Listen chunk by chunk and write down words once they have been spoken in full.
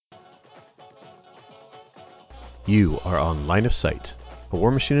You are on Line of Sight, a War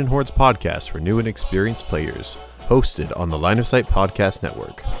Machine and Hordes podcast for new and experienced players, hosted on the Line of Sight Podcast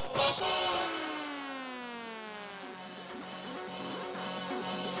Network.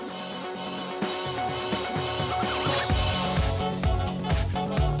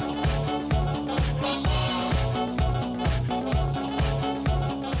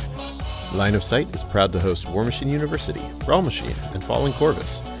 Line of Sight is proud to host War Machine University, Brawl Machine, and Fallen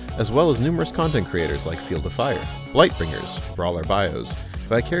Corvus, as well as numerous content creators like Field of Fire, Blightbringers, Brawler Bios,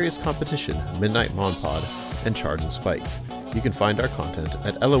 Vicarious Competition, Midnight Monpod, and Charge and Spike. You can find our content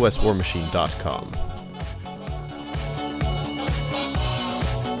at loswarmachine.com.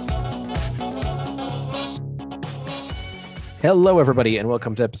 Hello, everybody, and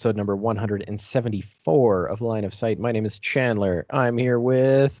welcome to episode number 174 of Line of Sight. My name is Chandler. I'm here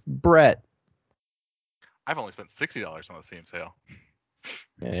with Brett. I've only spent $60 on the Steam sale.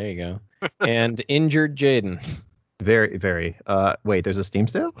 Yeah, there you go. And Injured Jaden. Very. Wait, there's a Steam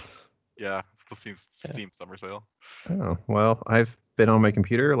sale? Yeah, it's the Steam summer sale. Oh, well, I've been on my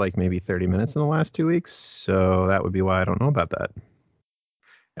computer like maybe 30 minutes in the last 2 weeks, so that would be why I don't know about that.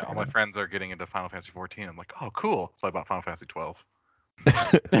 Yeah, all my friends are getting into Final Fantasy 14. I'm like, oh, cool. So I bought Final Fantasy 12.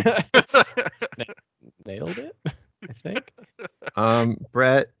 Nailed it, I think.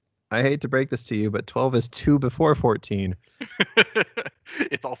 Brett, I hate to break this to you, but 12 is 2 before 14.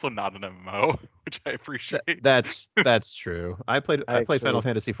 It's also not an MMO, which I appreciate. That's true. I played Final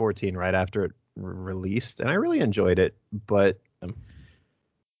Fantasy 14 right after it released, and I really enjoyed it. But I've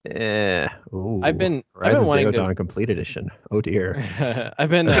been Horizon Zero wanting Dawn Complete Edition. Oh dear. I've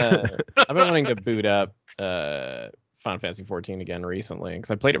been wanting to boot up Final Fantasy 14 again recently because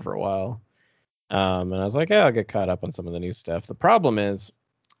I played it for a while, and I was like, yeah, I'll get caught up on some of the new stuff. The problem is,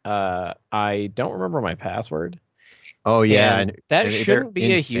 I don't remember my password. Oh yeah, and that shouldn't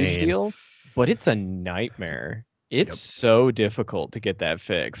be a huge deal, but it's a nightmare. It's so difficult to get that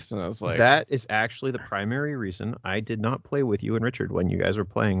fixed. And I was like, that is actually the primary reason I did not play with you and Richard when you guys were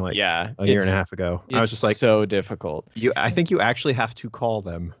playing a year and a half ago. I was just like, so difficult. I think you actually have to call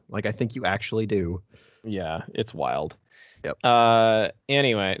them. Like, I think you actually do. Yeah, it's wild. Yep.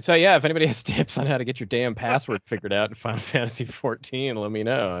 Anyway, so yeah, if anybody has tips on how to get your damn password figured out in Final Fantasy 14, let me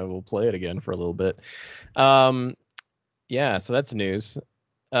know. I will play it again for a little bit. Yeah, so that's news.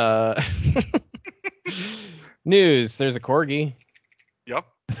 News. There's a corgi. Yep.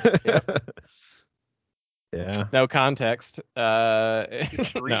 Yeah. No context.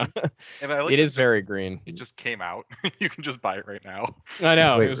 It's green. No. And I like it is very green. It just came out. You can just buy it right now. I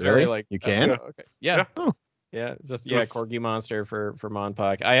know. Wait, it was really? very like you can. Okay. Yeah. Oh. Yeah. Just corgi monster for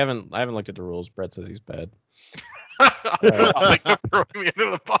Monpok. I haven't looked at the rules. Brett says he's bad. Thanks for throwing me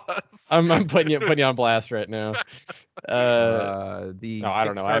into the bus. I'm putting you on blast right now. The I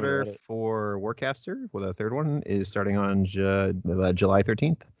don't know. I Kickstarter for Warcaster, well, the third one, is starting on July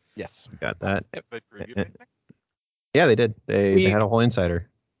 13th. Yes, we got that. Yep. Yeah, they did. They had a whole insider.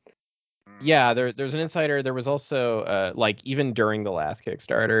 Yeah, there's an insider. There was also like even during the last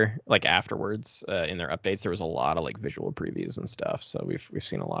Kickstarter, like afterwards in their updates, there was a lot of like visual previews and stuff. So we've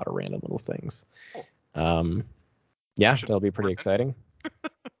seen a lot of random little things. Cool. Yeah, that'll be pretty exciting.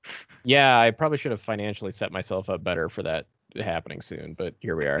 Yeah, I probably should have financially set myself up better for that happening soon, but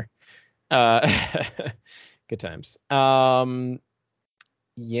here we are. Good times.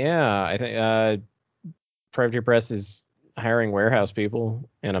 Yeah, I think Privateer Press is hiring warehouse people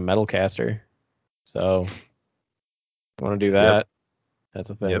and a metal caster. So I want to do that. Yep. That's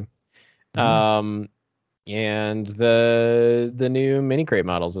a thing. Yep. And the new mini crate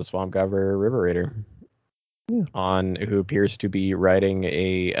models, the Swamp Gover River Raider. Who appears to be riding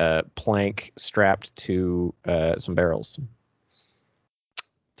a plank strapped to some barrels.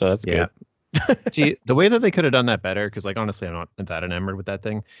 So that's good. See, the way that they could have done that better, because like honestly, I'm not that enamored with that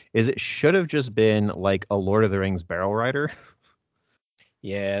thing, is it should have just been like a Lord of the Rings barrel rider.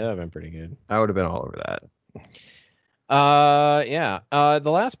 Yeah, that would have been pretty good. I would have been all over that. Yeah.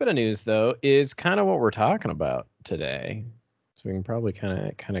 The last bit of news though is kind of what we're talking about today, so we can probably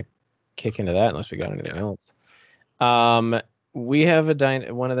kind of kick into that unless we got anything else. We have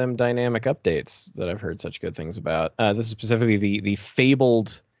one of them dynamic updates that I've heard such good things about. This is specifically the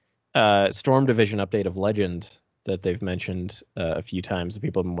fabled Storm Division update of Legend that they've mentioned a few times.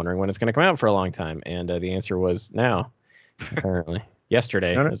 People have been wondering when it's going to come out for a long time, and the answer was now, apparently.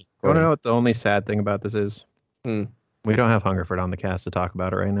 Yesterday. You want to know what the only sad thing about this is? We don't have Hungerford on the cast to talk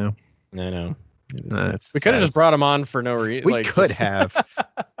about it right now. I know. We could have just brought him on for no reason. We could have.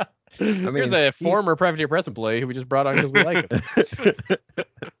 I mean, here's a former Privateer Press employee who we just brought on because we like him.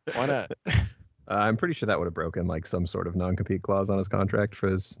 Why not? I'm pretty sure that would have broken like some sort of non-compete clause on his contract for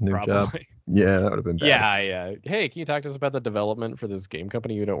his new job. Probably. Yeah, that would have been bad. Yeah. Hey, can you talk to us about the development for this game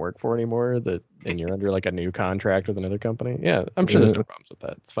company you don't work for anymore? And you're under like a new contract with another company. Yeah, I'm sure there's no problems with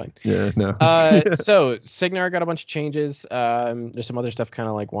that. It's fine. Yeah, no. So Signar got a bunch of changes. There's some other stuff kind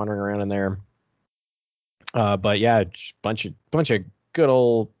of like wandering around in there. But yeah, just bunch of good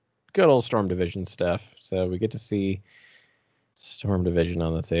old Storm Division stuff. So we get to see Storm Division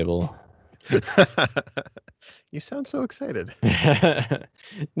on the table. You sound so excited.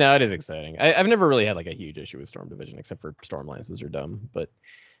 No, it is exciting. I've never really had like a huge issue with Storm Division, except for Storm Lances are dumb. But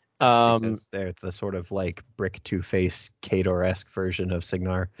Because they're the sort of like Brick Two-Face Kador-esque version of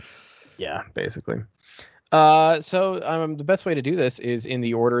Signar. yeah, basically. So the best way to do this is in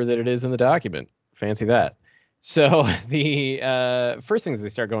the order that it is in the document. Fancy that. So the first things they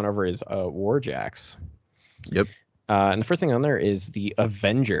start going over is Warjacks. Yep. And the first thing on there is the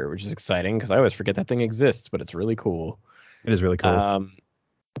Avenger, which is exciting because I always forget that thing exists, but it's really cool. It is really cool.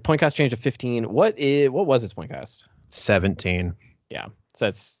 The point cost changed to 15. What was its point cost? 17. Yeah, so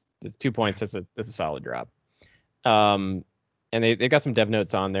it's 2 points. That's a solid drop. And they got some dev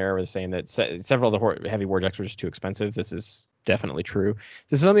notes on there where they're saying that several of the heavy warjacks were just too expensive. This is definitely true.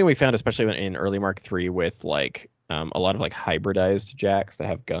 This is something we found, especially in early Mark III, with like a lot of like hybridized jacks that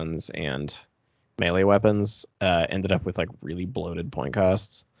have guns and melee weapons. Ended up with like really bloated point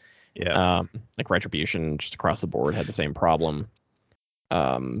costs. Yeah. Like Retribution just across the board had the same problem.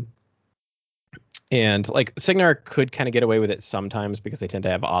 And like Signar could kind of get away with it sometimes because they tend to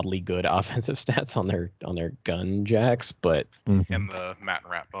have oddly good offensive stats on their gun jacks, but And the Matt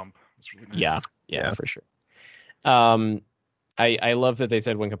and Rat bump was really nice. yeah, for sure. I love that they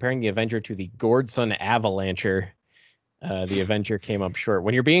said when comparing the Avenger to the Gordson Avalancher, the Avenger came up short.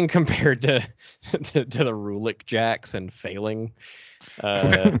 When you're being compared to the Rulik jacks and failing,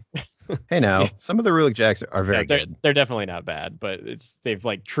 Hey now, some of the Rulik jacks are very good. They're definitely not bad, but they've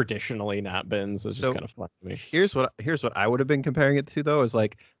like traditionally not been, so it's just kind of fun to me. Here's what I would have been comparing it to though, is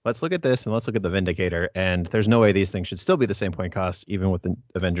like, let's look at this and let's look at the Vindicator, and there's no way these things should still be the same point cost, even with the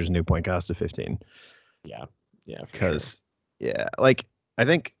Avengers new point cost of 15. Yeah, because like I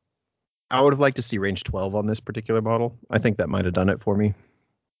think I would have liked to see range 12 on this particular model. I think that might have done it for me,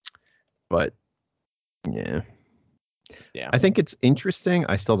 but yeah. I think it's interesting.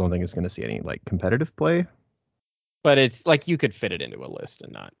 I still don't think it's going to see any like competitive play. But it's like you could fit it into a list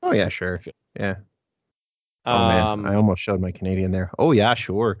and not. Oh yeah, sure. Yeah. Oh man, I almost showed my Canadian there. Oh yeah,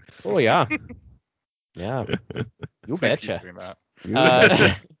 sure. Oh yeah. Yeah. You betcha. Keep doing that. You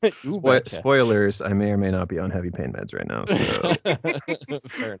betcha. Spoilers, I may or may not be on heavy pain meds right now. So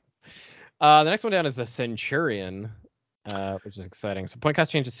fair enough. The next one down is the Centurion, which is exciting. So point cost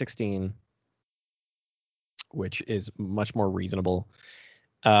change to 16. Which is much more reasonable.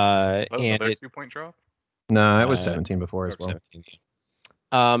 That was and another 2-point drop? No, it was 17 before as well.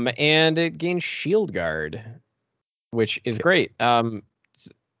 17. And it gains Shield Guard, which is great. Outside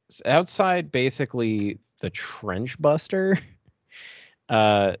basically the Trench Buster,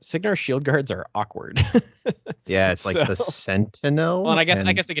 Signar Shield Guards are awkward. Yeah, it's like the Sentinel. Well, and I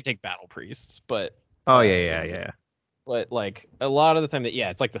guess they could take Battle Priests, but yeah. But like a lot of the time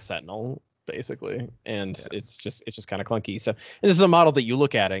it's like the Sentinel basically, and it's just kind of clunky. So this is a model that you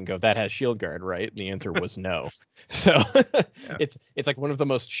look at it and go, that has Shield Guard, right? And the answer was no. So it's like one of the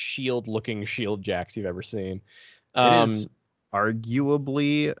most shield-looking shield jacks you've ever seen. It is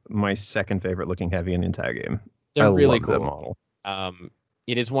arguably my second favorite looking heavy in the entire game. They're really love cool. That model.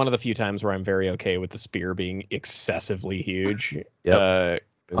 It is one of the few times where I'm very okay with the spear being excessively huge. Yep.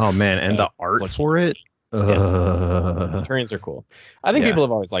 Oh man, and the art for it. Yes. Centurions are cool. I think people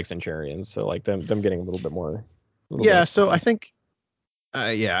have always liked Centurions, so like them getting a little bit more. So I think,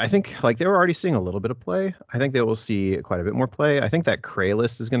 I think like they were already seeing a little bit of play. I think they will see quite a bit more play. I think that Cray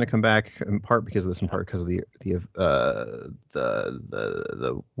list is going to come back in part because of this, in part because of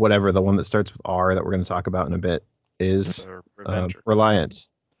the whatever the one that starts with R that we're going to talk about in a bit is Reliant.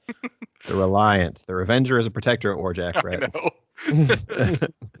 The Reliant. The Revenger is a protector at Warjack, right?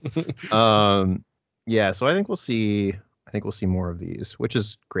 I know. Yeah, so I think we'll see more of these, which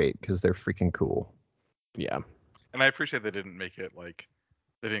is great because they're freaking cool. Yeah. And I appreciate they didn't make it like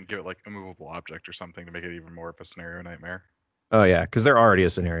they didn't give it like a movable object or something to make it even more of a scenario nightmare. Oh yeah, because they're already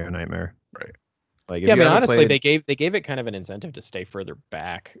a scenario nightmare. Right. Like I mean honestly they gave it kind of an incentive to stay further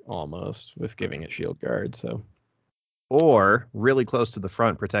back almost with giving it Shield Guard, so or really close to the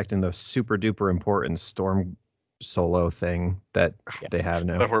front protecting the super duper important Storm solo thing that they have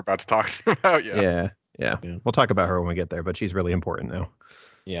now. That we're about to talk about, Yeah. We'll talk about her when we get there, but she's really important now.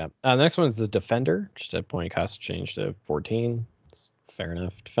 Yeah. The next one is the Defender, just a point cost change to 14. It's fair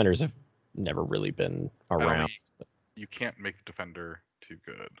enough. Defenders have never really been don't around. think you can't make the Defender too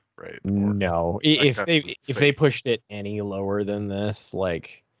good, right? No, like, if that's if they insane. pushed it any lower than this,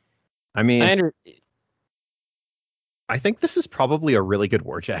 like I mean, I under, I think this is probably a really good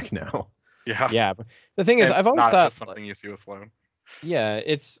Warjack now. Yeah. yeah. But the thing is, And I've always not thought, just something you see with Sloan. yeah,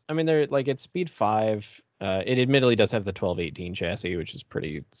 I mean, they're like it's speed 5. It admittedly does have the 1218 chassis, which is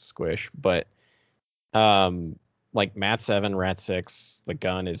pretty squish, but like Mat 7, Rat 6, the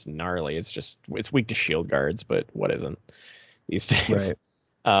gun is gnarly. It's weak to shield guards, but what isn't these days? Right.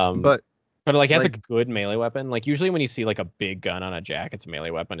 Um, But but like as a like- good melee weapon, like usually when you see like a big gun on a jack, its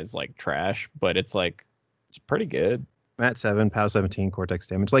melee weapon is like trash, but it's pretty good. Mat 7, POW 17, Cortex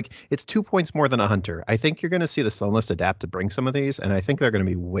damage. Like, it's 2 points more than a Hunter. I think you're going to see the Sloan list adapt to bring some of these, and I think they're going to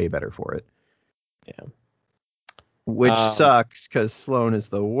be way better for it. Yeah. Which sucks, because Sloan is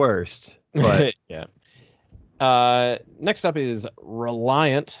the worst. But yeah. Next up is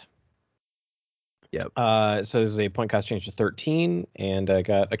Reliant. Yep. So this is a point cost change to 13, and I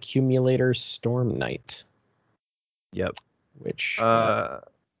got Accumulator Storm Knight. Yep. Which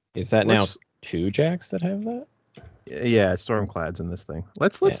is that now 2 jacks that have that? Yeah, Stormclad's in this thing.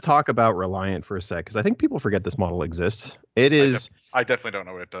 Let's talk about Reliant for a sec, because I think people forget this model exists. It is. I definitely don't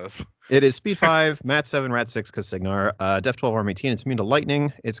know what it does. It is speed 5, Mat 7, Rat 6, because Signar, Def 12, Arm 18. It's immune to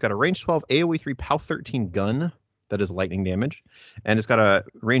lightning. It's got a range 12, AoE 3, POW 13 gun that is lightning damage, and it's got a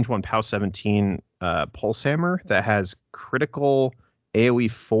range 1, POW 17 pulse hammer that has critical AoE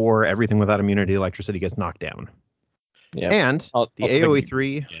 4. Everything without immunity to electricity gets knocked down. Yeah, and the AoE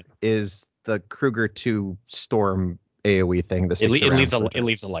 3 is the Kruger 2 storm AoE thing. The it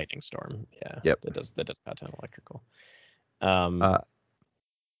leaves a lightning storm. Yeah. Yep. That does POW 10 electrical.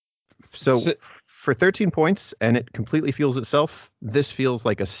 So for 13 points, and it completely fuels itself, this feels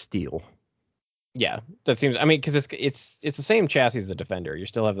like a steal. Yeah, that seems. I mean, because it's the same chassis as the Defender. You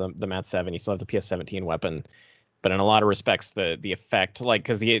still have the Mat 7. You still have the PS17 weapon, but in a lot of respects, the effect, like,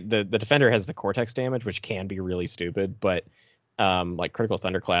 because the Defender has the Cortex damage, which can be really stupid, but like critical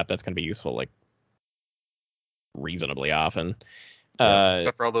thunderclap, that's going to be useful like reasonably often.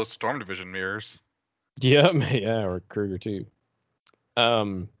 Except for all those Storm Division mirrors. Yeah, yeah, or Kruger too.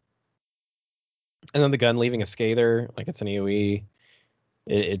 And then the gun leaving a Scather, like it's an AoE.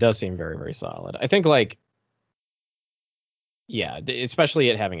 It does seem very, very solid. I think, like, yeah, especially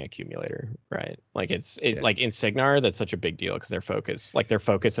it having accumulator, right? Like like in Signar, that's such a big deal because their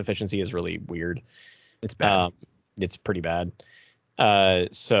focus efficiency is really weird. It's bad. It's pretty bad.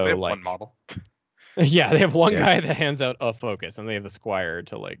 So they have like one model. Yeah, they have one guy that hands out a focus, and they have the Squire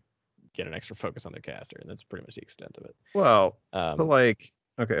to like get an extra focus on their caster, and that's pretty much the extent of it. Well, but like,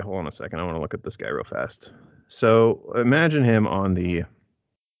 okay, hold on a second. I want to look at this guy real fast. So imagine him on the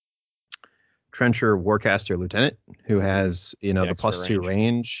Trencher Warcaster Lieutenant, who has the +2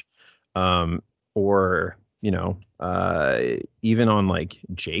 range, or even on like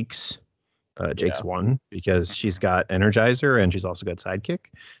Jake's. Jake's 1, because she's got Energizer and she's also got Sidekick.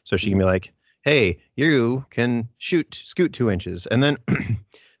 So she can be like, hey, you can scoot 2 inches. And then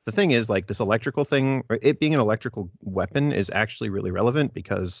the thing is, like, this electrical thing, it being an electrical weapon is actually really relevant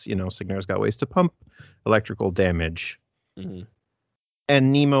because, Signar's got ways to pump electrical damage. Mm-hmm.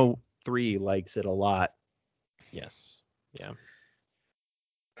 And Nemo 3 likes it a lot. Yes. Yeah.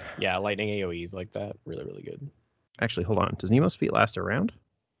 Yeah, lightning AoEs like that. Really, really good. Actually, hold on. Does Nemo's feet last a round?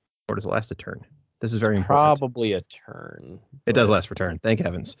 Or does it last a turn? This is very important. Probably a turn. It does last for turn. Thank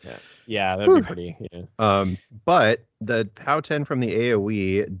heavens. Yeah, that'd be pretty. Yeah. But the POW 10 from the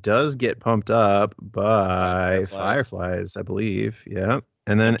AoE does get pumped up by Fireflies, I believe. Yeah.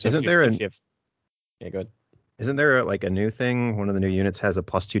 And then isn't there yeah, go ahead. Isn't there like a new thing? One of the new units has a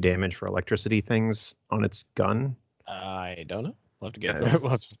 +2 damage for electricity things on its gun. I don't know. We'll have to get there. We'll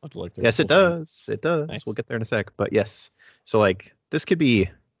have to look there. Yes, it does. It does. Nice. We'll get there in a sec. But yes. So like this could be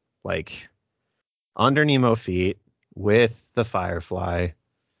like under Nemo feet with the Firefly.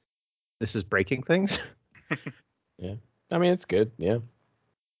 This is breaking things. Yeah. I mean, it's good. Yeah.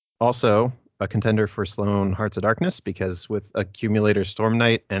 Also, a contender for Sloan Hearts of Darkness, because with Accumulator Storm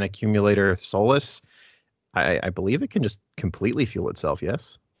Knight and Accumulator Solus, I believe it can just completely fuel itself,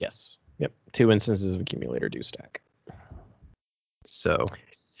 yes? Yes. Yep. 2 instances of Accumulator do stack. So.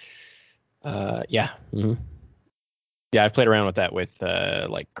 Yeah. Mm-hmm. Yeah, I've played around with that with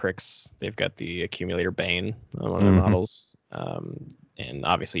like Crix. They've got the Accumulator Bane on one of their models. And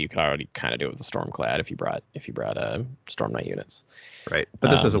obviously you could already kind of do it with the Stormclad if you brought Storm Knight units. Right.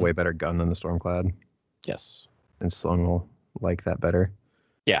 But this is a way better gun than the Stormclad. Yes. And Sloan will like that better.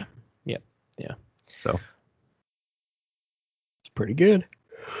 Yeah. Yep. Yeah. So it's pretty good.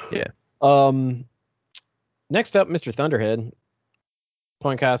 Yeah. Next up, Mr. Thunderhead.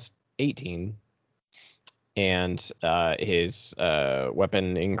 Point cost 18, and his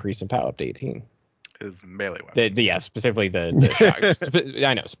weapon increase in POW up to 18. His melee weapon. Yeah, specifically the shock.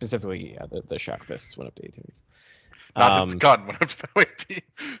 I know specifically, yeah, the shock fists went up to 18. Not his gun went up to 18.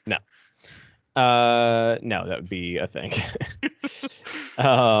 No, that would be a thing.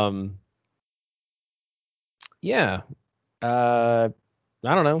 Yeah. I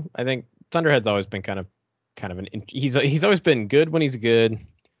don't know. I think Thunderhead's always been kind of he's always been good when he's good,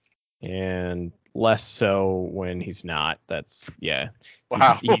 and less so when he's not. That's yeah.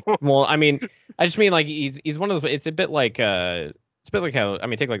 Wow. Well, I mean, I just mean like he's one of those. It's a bit like how, I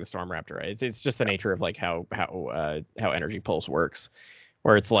mean, take like the Storm Raptor, right? It's just the nature of like how Energy Pulse works,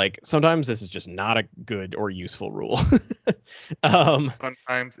 where it's like sometimes this is just not a good or useful rule.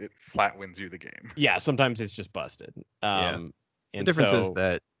 Sometimes it flat wins you the game. Yeah, sometimes it's just busted. The And difference is so,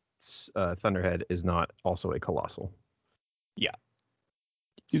 that Thunderhead is not also a colossal. Yeah.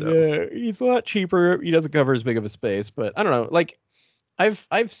 So He's a lot cheaper. He doesn't cover as big of a space, but I don't know. Like,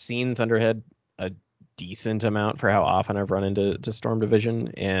 I've seen Thunderhead a decent amount for how often I've run into Storm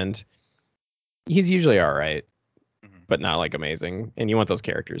Division, and he's usually all right, but not like amazing. And you want those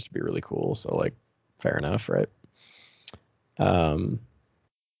characters to be really cool, so like, fair enough, right?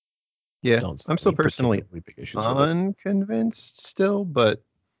 yeah, Don't I'm still see personally particularly big issues with it. unconvinced still, but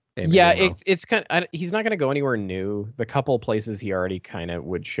hey, maybe Yeah, I'm wrong. it's kind of, he's not going to go anywhere new. The couple places he already kind of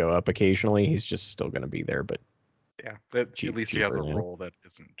would show up occasionally, he's just still going to be there, but Yeah, at least he has a cheaper, yeah. role that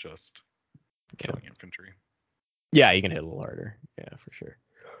isn't just killing infantry. yeah, you can hit a little harder. Yeah, for sure.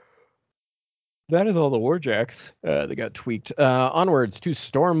 That is all the Warjacks that got tweaked. Onwards to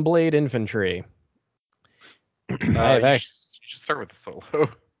Stormblade Infantry. You should start with the solo.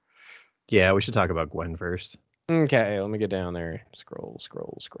 Yeah, we should talk about Gwen first. Okay, let me get down there. Scroll.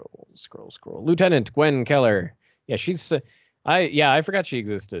 Lieutenant Gwen Keller. Yeah, she's. I forgot she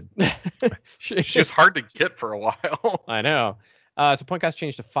existed. She's just hard to get for a while. I know. So point cost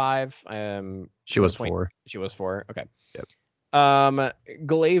changed to 5. She was 4. She was 4. Okay. Yep.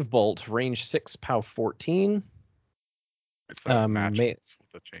 Glaive Bolt, range 6, POW 14. It's a match with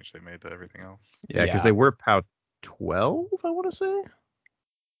the change they made to everything else. Yeah, because they were POW 12, I want to say.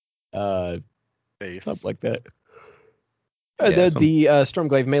 Base. Something like that. Yeah, the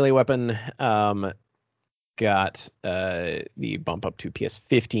Stormglaive melee weapon got the bump up to PS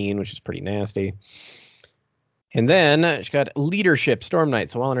 15, which is pretty nasty. And then she got Leadership Storm Knight.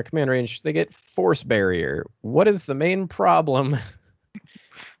 So while in her command range, they get Force Barrier. What is the main problem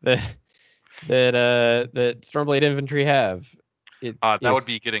that Stormblade Infantry have? That would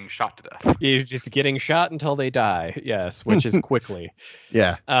be getting shot to death. You're just getting shot until they die. Yes, which is quickly.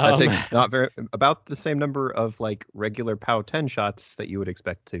 Yeah, that takes about the same number of like regular POW 10 shots that you would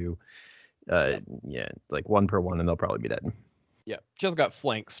expect to. Yeah, like 1 per 1, and they'll probably be dead. Yeah, just got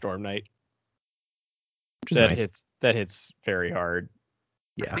Flank Storm Knight. Which is nice. That hits very hard.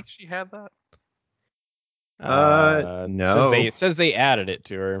 Yeah, I think she had that. No. Says they added it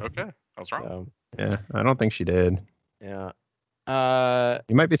to her. Okay, I was wrong. So, yeah, I don't think she did. Yeah.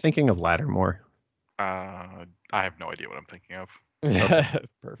 You might be thinking of Lattimore. I have no idea what I'm thinking of. Okay.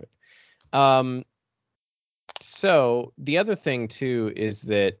 Perfect. So the other thing too is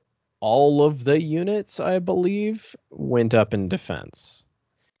that all of the units, I believe, went up in defense.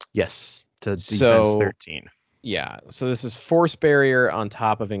 Yes, to defense 13. Yeah, so this is Force Barrier on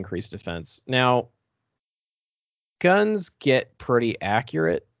top of increased defense. Now, guns get pretty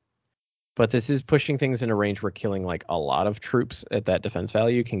accurate, but this is pushing things in a range where killing like a lot of troops at that defense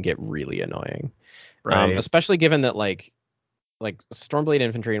value can get really annoying. Right. Especially given that like Stormblade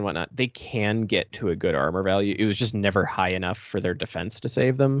Infantry and whatnot, they can get to a good armor value. It was just never high enough for their defense to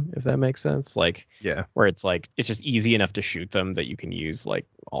save them, if that makes sense. Like, yeah, where it's like it's just easy enough to shoot them that you can use like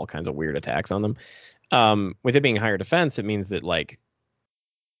all kinds of weird attacks on them. With it being higher defense, it means that like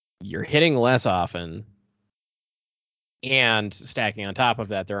you're hitting less often, and stacking on top of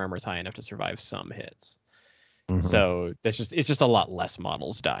that, their armor is high enough to survive some hits. Mm-hmm. So it's just a lot less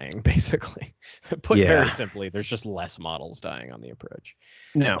models dying, basically. Put very simply, there's just less models dying on the approach.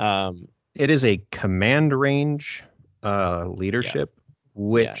 Now, it is a command range leadership,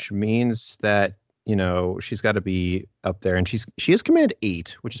 which means that she's got to be up there, and she is command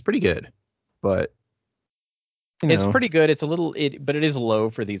 8, which is pretty good, but it's pretty good. It's a little but it is low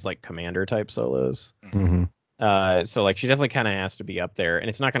for these like commander type solos. Mm-hmm. So like she definitely kind of has to be up there, and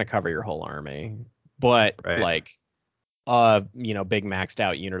it's not going to cover your whole army. But like, big maxed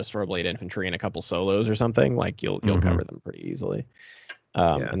out unit of Stormblade Infantry and a couple solos or something, like you'll cover them pretty easily,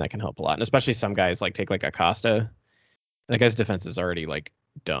 and that can help a lot. And especially some guys like take like Acosta. That guy's defense is already like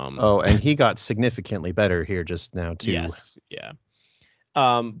dumb. Oh, and he got significantly better here just now too. Yes, yeah.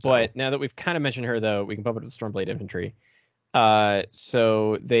 But now that we've kind of mentioned her, though, we can bump it to the Stormblade Infantry.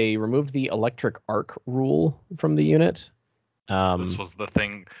 So they removed the electric arc rule from the unit. This was the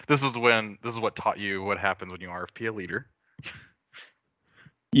thing. This is what taught you what happens when you RFP a leader.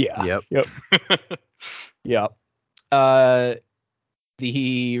 Yeah. Yep. Yep.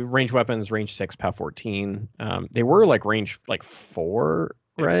 The range weapons, range 6, POW 14. They were like range like 4,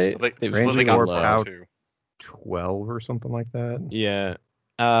 right? Range they 4, low. POW 12 or something like that. Yeah.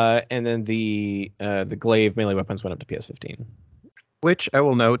 And then the glaive melee weapons went up to PS 15. Which I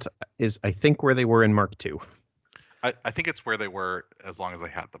will note is, I think, where they were in Mark II. I think it's where they were as long as they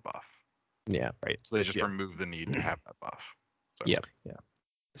had the buff. Yeah. Right. So they just removed the need to have that buff. So. Yep. Yeah.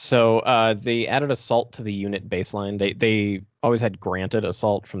 So they added assault to the unit baseline. They always had granted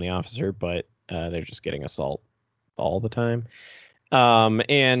assault from the officer, but they're just getting assault all the time.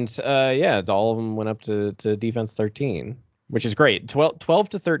 And all of them went up to defense 13, which is great. 12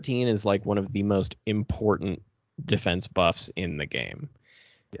 to 13 is like one of the most important defense buffs in the game.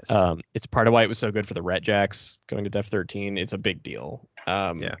 Yes. It's part of why it was so good for the Ret Jacks going to Def 13. It's a big deal.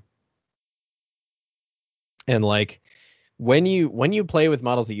 Yeah. And like when you play with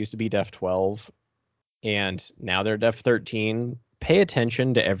models that used to be Def 12 and now they're Def 13, pay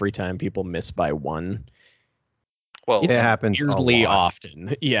attention to every time people miss by 1. Well, It's it happens weirdly a lot.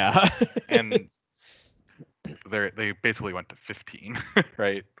 often. Yeah. And they basically went to 15,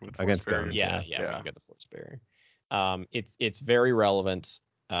 right? With Against force guns. barriers. Yeah, when you get the force barrier. It's very relevant.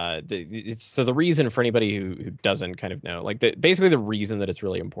 So the reason for anybody who doesn't kind of know, like basically the reason that it's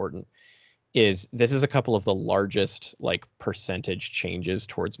really important is this is a couple of the largest like percentage changes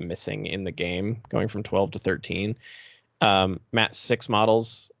towards missing in the game, going from 12 to 13. Mat 6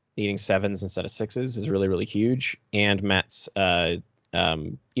 models needing 7s instead of 6s is really, really huge. And even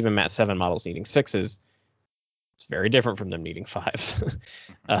Mat 7 models needing 6s, it's very different from them needing 5s.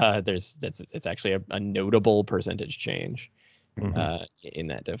 It's actually a notable percentage change in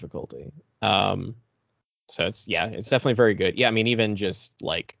that difficulty. So it's definitely very good. Yeah, I mean, even just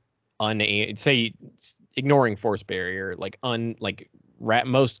like say ignoring force barrier,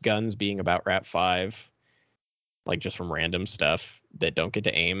 most guns being about Rat 5, like just from random stuff that don't get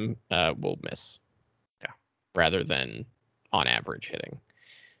to aim, will miss. Yeah. Rather than on average hitting.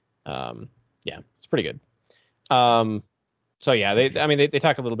 It's pretty good. So yeah, they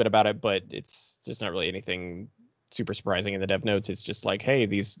talk a little bit about it, but it's just not really anything super surprising in the dev notes. It's just like, hey,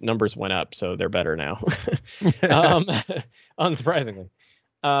 these numbers went up, so they're better now. Unsurprisingly.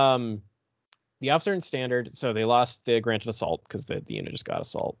 The officer in standard, so they lost the granted assault because the unit just got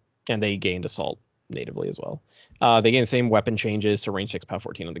assault, and they gained assault natively as well. They gained the same weapon changes to range 6, POW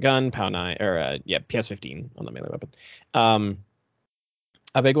 14 on the gun, POW 9, or PS 15 on the melee weapon.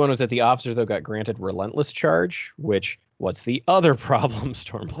 A big one was that the officers, though, got granted relentless charge, which what's the other problem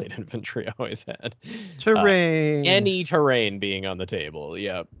Stormblade Infantry always had? Terrain. Any terrain being on the table.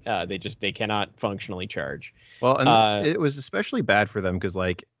 Yeah. They cannot functionally charge. Well, and it was especially bad for them because,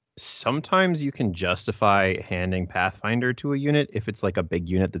 like, sometimes you can justify handing Pathfinder to a unit if it's like a big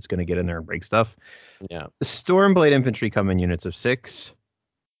unit that's going to get in there and break stuff. Yeah. Stormblade Infantry come in units of 6.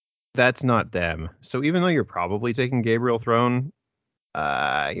 That's not them. So even though you're probably taking Gabriel Throne,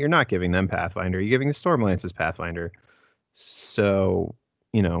 you're not giving them Pathfinder. You're giving the Stormlances Pathfinder. So,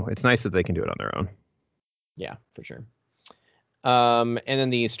 it's nice that they can do it on their own. Yeah, for sure. And then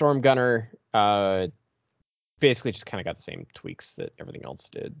the Storm Gunner basically just kind of got the same tweaks that everything else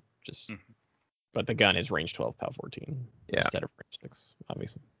did. But the gun is range 12, POW 14 instead of range 6,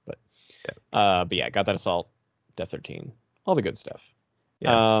 obviously. But got that assault, Death 13, all the good stuff.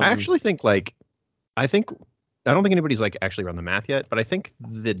 Yeah, I actually think I don't think anybody's actually run the math yet, but I think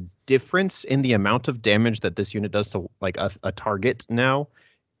the difference in the amount of damage that this unit does to a target now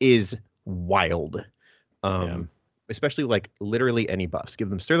is wild. Especially literally any buffs. Give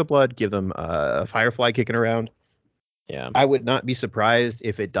them Stir the Blood, give them Firefly kicking around. Yeah. I would not be surprised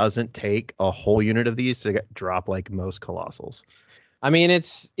if it doesn't take a whole unit of these to drop most Colossals. I mean, it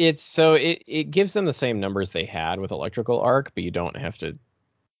gives them the same numbers they had with Electrical Arc, but you don't have to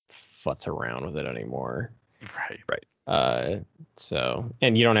futz around with it anymore. Right. So,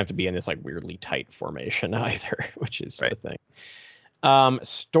 and you don't have to be in this weirdly tight formation either, which is the thing.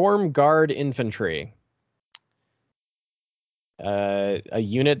 Storm Guard Infantry. A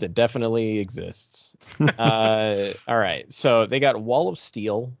unit that definitely exists. All right, so they got Wall of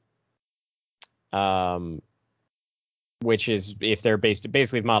Steel, which is if they're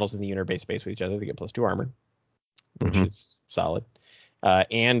basically if models in the unit are base with each other, they get +2 armor, which is solid,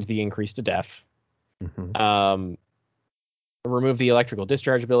 and the increase to def. Remove the electrical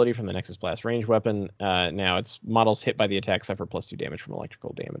discharge ability from the Nexus Blast range weapon. Now it's models hit by the attack suffer +2 damage from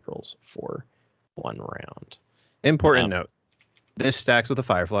electrical damage rolls for 1 round. Important note. This stacks with the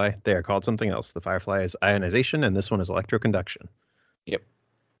Firefly. They are called something else. The Firefly is ionization, and this one is electroconduction. Yep.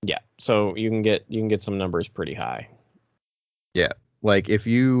 Yeah. So you can get some numbers pretty high. Yeah. Like if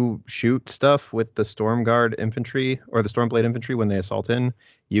you shoot stuff with the Storm Guard infantry or the Stormblade infantry when they assault in,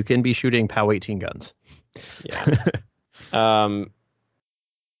 you can be shooting POW 18 guns. Yeah.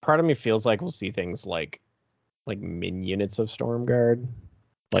 Part of me feels like we'll see things like min units of Storm Guard,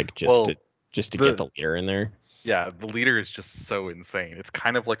 like just to get the leader in there. Yeah, the leader is just so insane. It's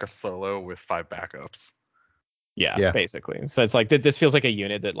kind of like a solo with 5 backups. Yeah, basically. So it's like this feels like a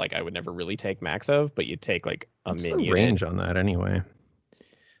unit that like I would never really take max of, but you take like a What's min the unit. range on that anyway?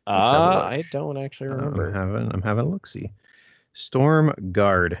 I don't actually remember. I'm having a look-see. Storm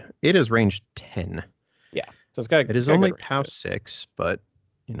Guard. It is range 10. Yeah. So it is only POW 6, but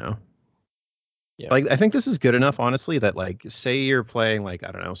you know. Yeah. Like I think this is good enough, honestly, that like say you're playing like,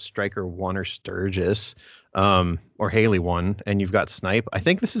 I don't know, Striker 1 or Sturgis, or Haley 1, and you've got Snipe. I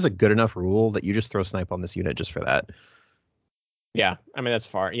think this is a good enough rule that you just throw Snipe on this unit just for that. Yeah, I mean that's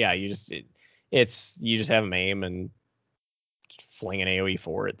far. Yeah, you just you just have them aim and fling an AoE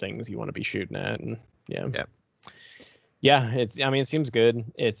 4 at things you want to be shooting at, and yeah, it seems good.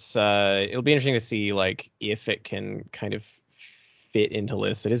 It'll be interesting to see like if it can kind of fit into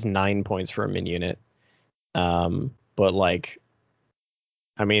lists. It is 9 points for a min unit, but like,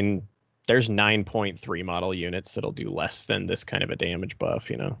 I mean, there's 9.3 model units that'll do less than this kind of a damage buff,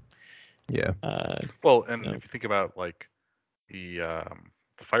 you know. Yeah. Well, and if you think about like the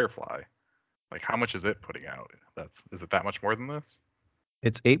Firefly, like how much is it putting out? Is it that much more than this?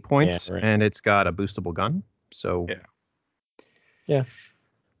 It's 8 points, right. and it's got a boostable gun. So yeah,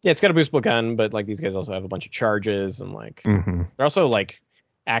 it's got a boostable gun, but like these guys also have a bunch of charges, and like they're also like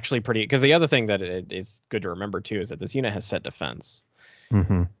actually pretty. Because the other thing that it is good to remember too is that this unit has set defense.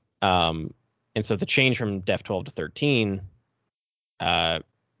 And so the change from Def 12 to 13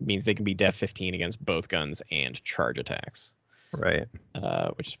 means they can be Def 15 against both guns and charge attacks. Right.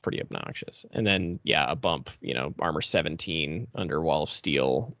 Which is pretty obnoxious. And then a bump, armor 17 under Wall of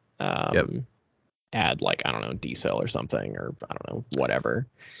Steel. Add like, I don't know, decel or something, or I don't know, whatever.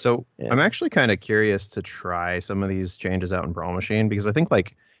 So I'm actually kind of curious to try some of these changes out in Brawl Machine, because I think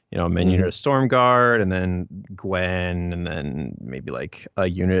like, a min unit of Storm Guard, and then Gwen, and then maybe like a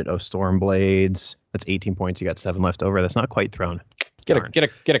unit of Stormblades. That's 18 points. You got 7 left over. That's not quite thrown. Get a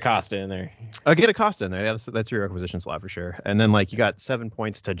Costa in there. Get a Costa in there. Yeah, that's your acquisition slot for sure. And then like you got 7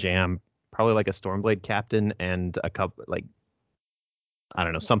 points to jam, probably like a Stormblade captain and a couple like, I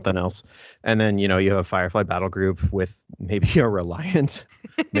don't know, something else. And then, you have a Firefly battle group with maybe a Reliant,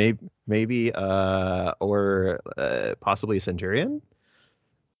 maybe or possibly a Centurion.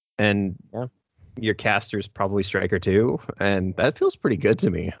 And your caster's probably Striker 2. And that feels pretty good to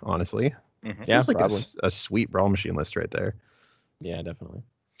me, honestly. Mm-hmm. Yeah, feels like probably a sweet Brawl Machine list right there. Yeah, definitely.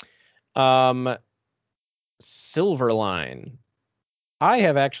 Silverline. I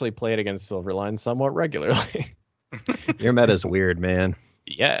have actually played against Silverline somewhat regularly. Your meta's weird, man.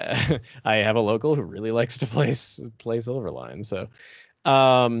 Yeah, I have a local who really likes to play Silverline. So,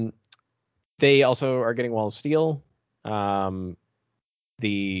 they also are getting Wall of Steel.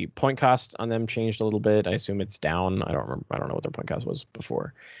 The point cost on them changed a little bit. I assume it's down. I don't remember. I don't know what their point cost was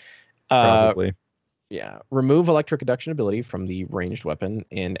before. Probably. Yeah. Remove electric conduction ability from the ranged weapon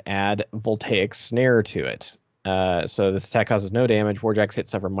and add voltaic snare to it. So this attack causes no damage. Warjack's hit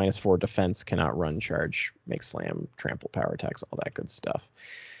suffer -4 defense, cannot run, charge, make slam, trample, power attacks, all that good stuff.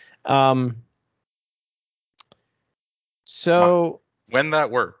 So when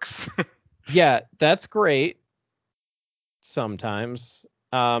that works. yeah, that's great. Sometimes.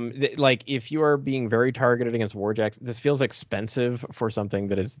 Like if you are being very targeted against Warjacks, this feels expensive for something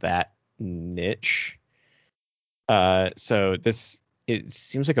that is that niche. So it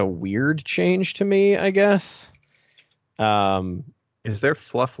seems like a weird change to me, I guess. Is there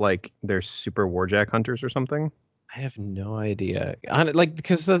fluff like there's super Warjack hunters or something? I have no idea.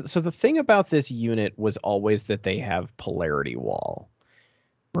 Because the thing about this unit was always that they have polarity wall,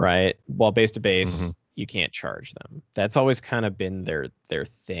 right? While base to base, you can't charge them. That's always kind of been their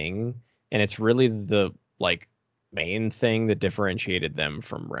thing, and it's really the like main thing that differentiated them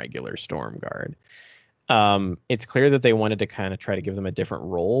from regular Storm Guard. It's clear that they wanted to kind of try to give them a different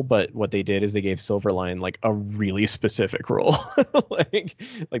role, but what they did is they gave Silverline like a really specific role.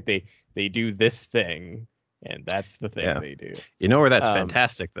 like they do this thing, and that's the thing they do. You know where that's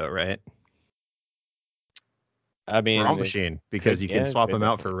fantastic though, right? I mean, Brawl Machine, because you can swap them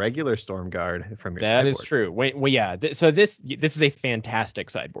out for regular Storm Guard from your sideboard. That is true. Well, yeah. So this is a fantastic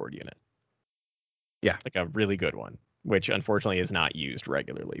sideboard unit. Yeah, like a really good one, which unfortunately is not used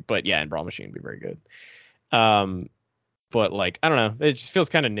regularly. But yeah, in Brawl Machine would be very good. But like I don't know, it just feels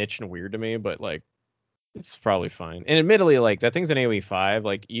kind of niche and weird to me. But like, it's probably fine. And admittedly, like that thing's an AoE 5.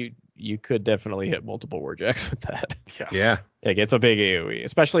 Like you could definitely hit multiple Warjacks with that. Yeah. Like it's a big AoE,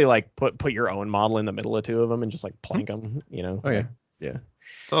 especially like put your own model in the middle of two of them and just like plank them. You know. Oh yeah. Yeah.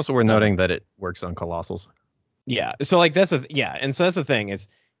 It's also worth noting that it works on Colossals. Yeah. So like and so that's the thing is,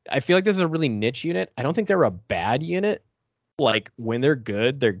 I feel like this is a really niche unit. I don't think they're a bad unit. Like when they're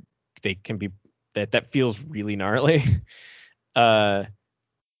good, they can be that feels really gnarly. But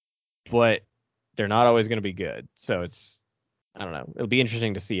they're not always going to be good. So it's I don't know. It'll be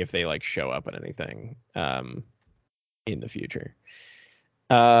interesting to see if they like show up in anything in the future.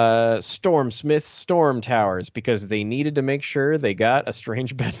 Stormsmith Storm Towers, because they needed to make sure they got a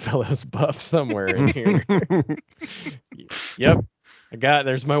Strange Bedfellows buff somewhere in here. Yep.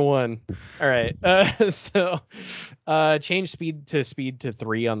 There's my one. All right. Change speed to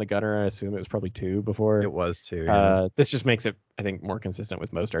 3 on the gunner. I assume it was probably 2 before. It was 2. Yeah. This just makes it, I think, more consistent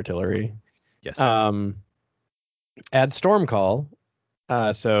with most artillery. Yes. Add Storm Call.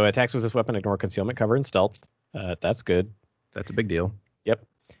 So attacks with this weapon ignore concealment, cover, and stealth. That's good. That's a big deal. Yep.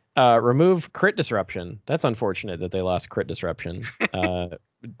 Remove crit disruption. That's unfortunate that they lost crit disruption.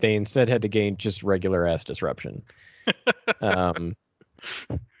 They instead had to gain just regular ass disruption. You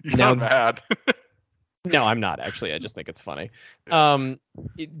sound mad. No, I'm not actually. I just think it's funny.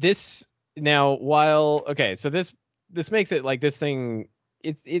 This now, so this makes it like this thing.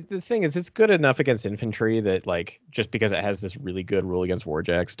 The thing is, it's good enough against infantry that like just because it has this really good rule against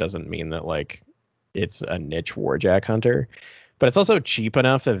warjacks doesn't mean that like it's a niche warjack hunter. But it's also cheap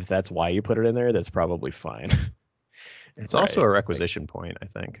enough that if that's why you put it in there, that's probably fine. It's also a requisition point, I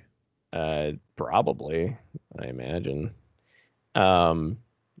think. Probably, I imagine.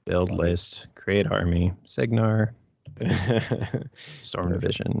 Build list, create army, Signar, Storm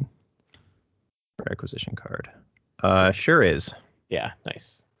Division, requisition card. Sure is. Yeah,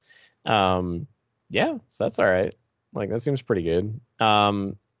 nice. Yeah, so that's all right. Like that seems pretty good.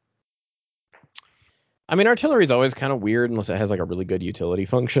 I mean, artillery is always kind of weird unless it has like a really good utility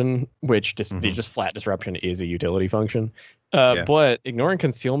function, which just flat disruption is a utility function. But ignoring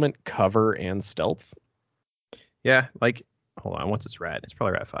concealment, cover, and stealth. Yeah, like hold on, what's its rat? It's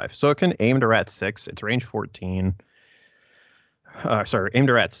probably rat 5. So it can aim to rat 6. It's range 14. Aim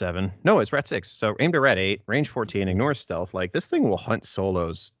to rat 7. No, it's rat 6. So aim to rat 8, range 14, ignores stealth. Like this thing will hunt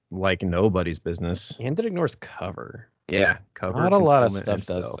solos like nobody's business. And it ignores cover. Yeah, cover. Not a lot of stuff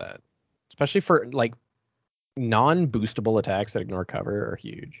does that. Especially for like non-boostable attacks that ignore cover are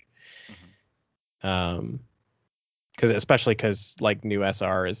huge. Because like new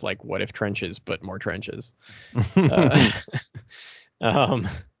SR is like what if trenches but more trenches. Yeah, I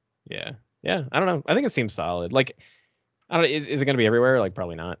don't know. I think it seems solid. Like I don't know, is it going to be everywhere? Like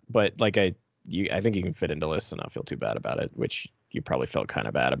probably not. But like I think you can fit into lists and not feel too bad about it, which you probably felt kind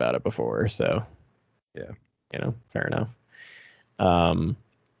of bad about it before. So yeah, fair enough.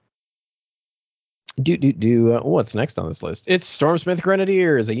 What's next on this list? It's Stormsmith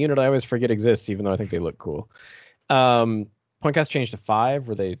Grenadiers, a unit I always forget exists, even though I think they look cool. Point cost changed to 5.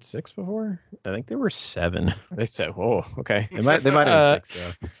 Were they 6 before? I think they were 7. They said, "Whoa, okay." They might have been 6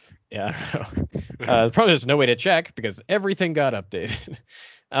 though. Yeah, probably there's no way to check because everything got updated.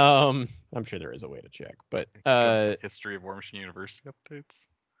 I'm sure there is a way to check, but history of War Machine University updates.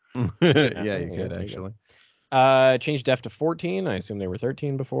 Yeah, you could actually. Changed def to 14. I assume they were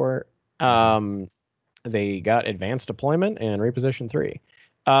 13 before. They got advanced deployment and reposition 3.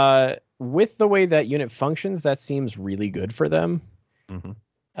 With the way that unit functions, that seems really good for them.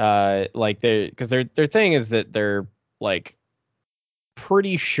 Like because their thing is that they're like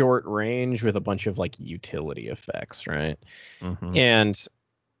pretty short range with a bunch of like utility effects, right? And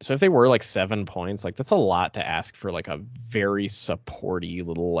so if they were like 7 points, like that's a lot to ask for like a very supporty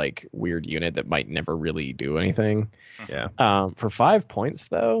little like weird unit that might never really do anything. Yeah. For 5 points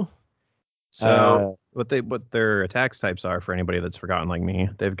though. So what their attacks types are for anybody that's forgotten like me,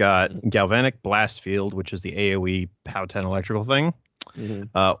 they've got Galvanic Blast Field, which is the AoE POW 10 electrical thing,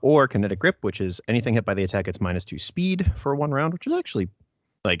 or Kinetic Grip, which is anything hit by the attack gets -2 speed for 1 round, which is actually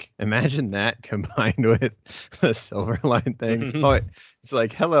like imagine that combined with the Silverline thing. Oh, it's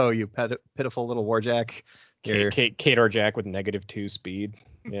like hello, you pitiful little warjack. Kadar Jack with -2 speed.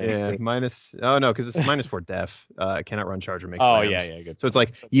 Yeah, minus. Oh no, because it's -4 def. Cannot run charge or make Oh slams. yeah, good. So it's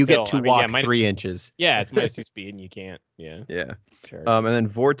like But you still, get to I mean, walk yeah, 3 inches. Yeah, it's -2 speed, and you can't. Yeah. Yeah. Charge. And then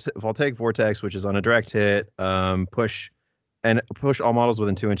Voltaic Vortex, which is on a direct hit, push all models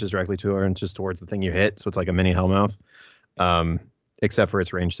within 2 inches directly 2 inches towards the thing you hit. So it's like a mini Hellmouth, except for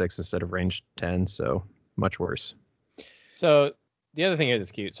it's range 6 instead of range 10. So much worse. So the other thing is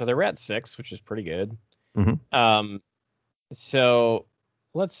it's cute. So they're at 6, which is pretty good. Mhm. So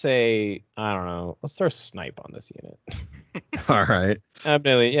let's say, I don't know, let's throw Snipe on this unit. All right.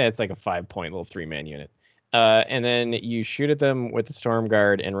 Yeah, it's like a 5-point little 3-man unit. And then you shoot at them with the Storm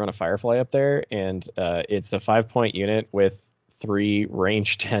Guard and run a Firefly up there, and it's a 5-point unit with 3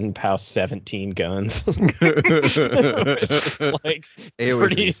 range 10 POW 17 guns. Which is like AoE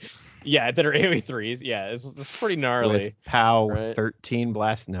pretty, 3s. yeah, that are AoE 3s. Yeah, it's pretty gnarly. With POW right? 13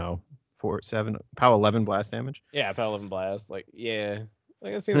 blast. No, 7 POW 11 blast damage. Yeah, POW 11 blast. Like, yeah,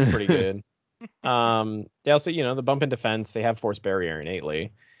 like that seems pretty good. They also, the bump in defense, they have force barrier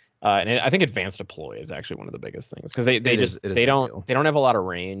innately. And I think advanced deploy is actually one of the biggest things because they don't have a lot of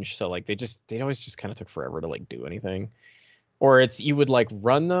range, so like they always just kind of took forever to like do anything. Or it's you would like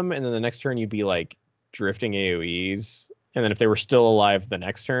run them, and then the next turn you'd be like drifting AoEs, and then if they were still alive the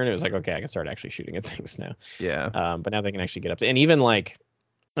next turn, it was like, okay, I can start actually shooting at things now. Yeah. But now they can actually get up to, and even like,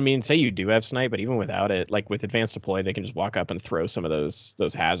 I mean, say you do have snipe, but even without it, like with advanced deploy, they can just walk up and throw some of those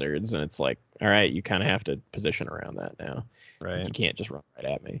hazards, and it's like, all right, you kind of have to position around that now. Right. Like, you can't just run right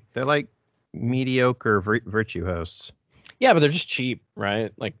at me. They're like mediocre virtue hosts. Yeah, but they're just cheap,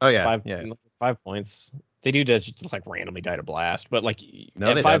 right? Like, oh yeah, 5 points. They do just like randomly die to blast, but like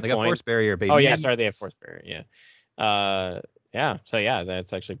no, they don't. They got force barrier, baby. Oh yeah, sorry, they have force barrier. Yeah. Yeah. So yeah,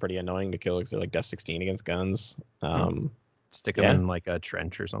 that's actually pretty annoying to kill because they're like def 16 against guns. Stick them in like a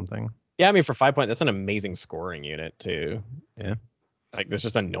trench or something. Yeah, I mean for 5 points, that's an amazing scoring unit too. Yeah. Like that's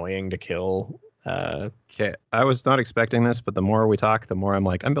just annoying to kill. Okay, I was not expecting this, but the more we talk, the more I'm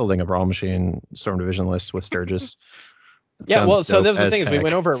like, I'm building a Brawl Machine Storm Division list with Sturgis. Yeah, well, so that was the thing is we heck.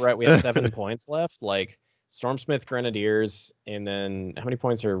 went over it, right? We have 7 points left, like Stormsmith Grenadiers, and then how many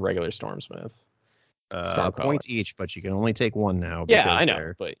points are regular Stormsmith? Points each, but you can only take one now. Yeah, I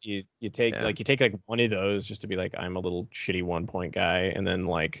know, but you take like one of those just to be like, I'm a little shitty 1-point guy, and then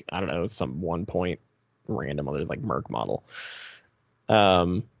like I don't know, some 1-point random other like Merc model.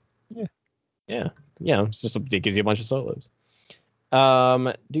 Yeah. It's just it gives you a bunch of solos.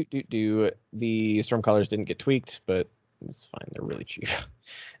 The Stormcallers didn't get tweaked, but it's fine. They're really cheap.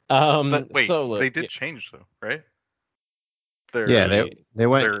 Wait, solo, they did change though, right? They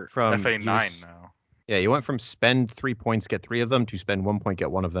went from FA9 now. Yeah, you went from spend 3 points, get 3 of them, to spend 1 point, get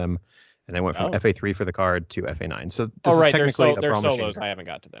 1 of them, and they went from FA3 for the card to FA9. So this is technically a Brawl solos. Machine. I haven't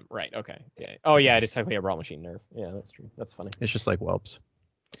got to them. Right. Okay. Yeah. Oh yeah, it is technically a Brawl Machine nerf. Yeah, that's true. That's funny. It's just like whelps.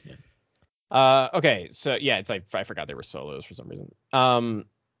 Yeah. Okay. So yeah, it's like I forgot they were solos for some reason.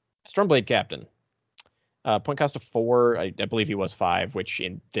 Stormblade Captain. Point cost of 4. I believe he was 5, which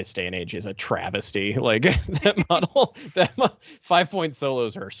in this day and age is a travesty. Like that model, 5-point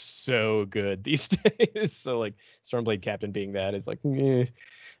solos are so good these days. So like Stormblade Captain being that is like,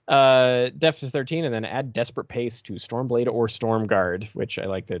 def to 13, and then add Desperate Pace to Stormblade or Stormguard, which I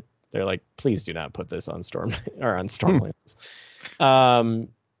like that they're like, please do not put this on Storm or on Stormlances.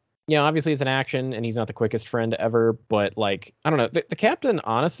 Obviously it's an action, and he's not the quickest friend ever, but like I don't know, the captain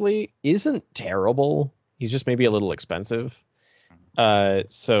honestly isn't terrible. He's just maybe a little expensive.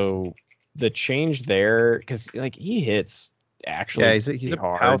 So the change there, because like he hits actually. Yeah, he's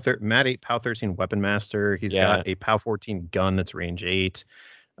a Mat 8 POW 13 Weapon Master. He's got a POW 14 gun that's range 8.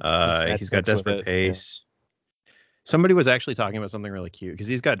 He's got Desperate Pace. Yeah. Somebody was actually talking about something really cute because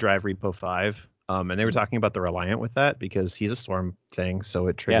he's got Drive Repo 5. And they were talking about the Reliant with that because he's a storm thing, so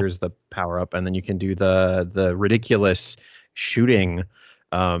it triggers the power up, and then you can do the ridiculous shooting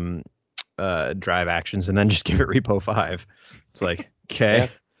drive actions, and then just give it Repo 5. It's like okay,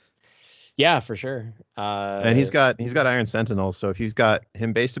 yeah, for sure. And he's got Iron Sentinel, so if you've got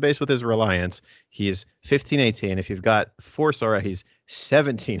him base to base with his Reliant, he's 15-18. If you've got Force Aura, he's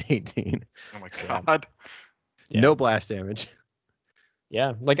 17-18. Oh my god! No blast damage.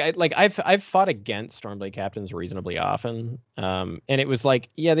 Yeah, I've fought against Stormblade Captains reasonably often, and it was like,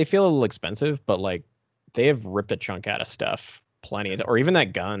 yeah, they feel a little expensive, but like they have ripped a chunk out of stuff, plenty, or even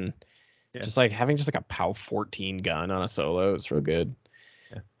that gun, just like having just like a POW 14 gun on a solo, it's real good.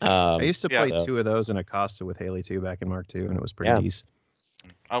 Yeah. I used to play 2 of those in Acosta with Haley 2 back in Mark 2, and it was pretty decent.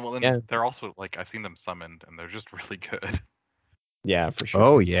 Well, then they're also like I've seen them summoned, and they're just really good. Yeah, for sure.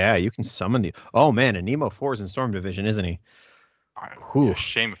 Oh yeah, you can summon the. Oh man, and Nemo 4 is in Storm Division, isn't he? Yeah,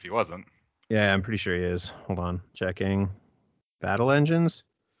 shame if he wasn't. Yeah, I'm pretty sure he is. Hold on, checking. Battle engines.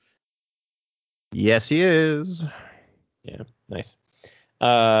 Yes, he is. Yeah, nice.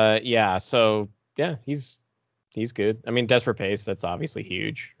 Yeah. So yeah, he's good. I mean, Desperate Pace. That's obviously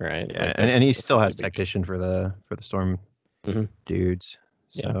huge, right? Yeah, Like, and he that's still a has really big deal. Tactician for the Storm Mhm. dudes.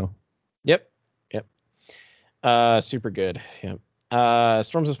 Yeah. So Yep. Super good. Yep.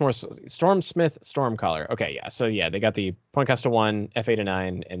 Stormsmith, Stormcaller. Okay, yeah. So yeah, they got the point cost of 1, FA to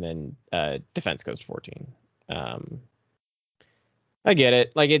 9, and then defense goes to 14. I get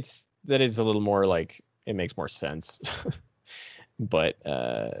it. Like that is a little more like it makes more sense. But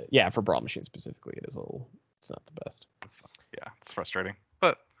yeah, for Brawl Machine specifically, it's not the best. Yeah, it's frustrating,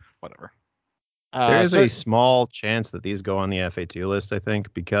 but whatever. there is a small chance that these go on the FA2 list, I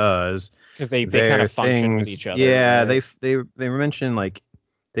think, because they kind they're of function with things- each other. Yeah, right? they mentioned like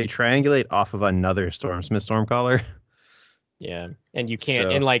they triangulate off of another Stormsmith Stormcaller. Yeah, and you can't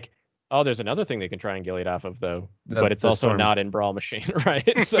So- and like there's another thing they can triangulate off of though, The- but it's the also Storm- not in Brawl Machine,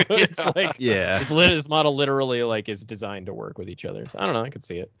 right? So it's like Yeah. this model literally like is designed to work with each other. So I don't know, I could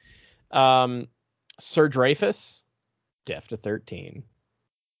see it. Sir Dreyfus, def to 13.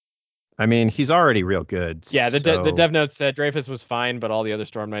 I mean, he's already real good. Yeah, the so- dev notes said Dreyfus was fine, but all the other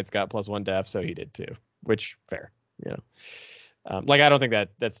Storm Knights got +1 def, so he did too. Which fair, you know. Like I don't think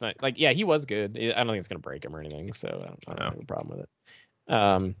that's not like yeah he was good. I don't think it's gonna break him or anything, so I don't have a problem with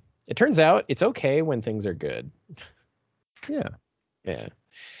it. It turns out it's okay when things are good. Yeah. Yeah.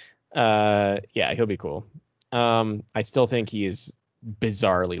 Yeah, he'll be cool. I still think he is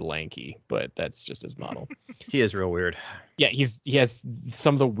bizarrely lanky, but that's just his model. He is real weird. Yeah, he has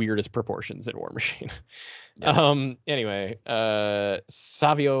some of the weirdest proportions in War Machine. Yeah. Anyway,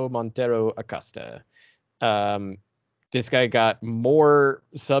 Savio Montero Acosta. This guy got more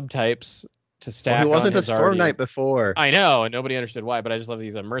subtypes to stack. Well, he wasn't on a his Storm already... Knight before. I know, and nobody understood why, but I just love that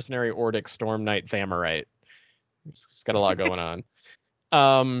he's a mercenary Ordic Storm Knight Thammarite. He's got a lot going on.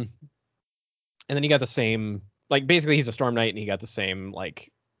 And then he got the same, like basically he's a Storm Knight and he got the same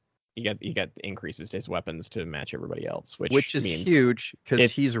like he got increases to his weapons to match everybody else, which is means huge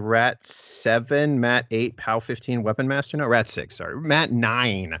because he's Rat 7, Mat 8, POW 15 Weapon Master. No, Rat 6, sorry. Mat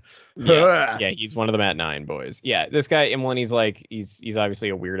 9. Yeah, he's one of the Mat 9 boys. Yeah, this guy, and when he's like, he's obviously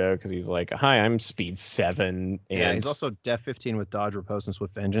a weirdo because he's like, hi, I'm speed 7. And yeah, he's also Def 15 with Dodge, Riposte, and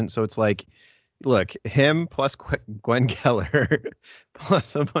Swift Vengeance. So it's like, look, him plus Gwen Keller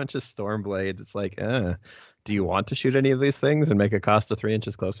plus a bunch of Stormblades. It's like, do you want to shoot any of these things and make Acosta 3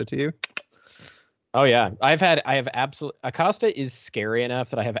 inches closer to you? Oh yeah, I have absolutely Acosta is scary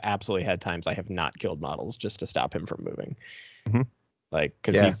enough that I have absolutely had times I have not killed models just to stop him from moving. Mm-hmm. Like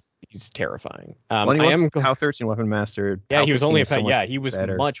because he's terrifying. Well, he was POW 13 Weapon Master. Yeah, he was only so yeah, he was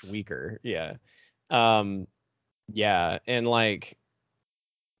better. much weaker. Yeah. Yeah, and like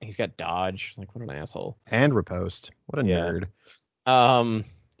he's got dodge. Like what an asshole. And Riposte. What a nerd.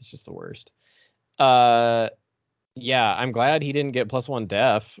 It's just the worst. Yeah, I'm glad he didn't get +1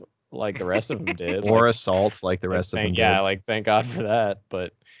 def like the rest of them did. Or like, assault like the rest of them yeah, did. like thank God for that.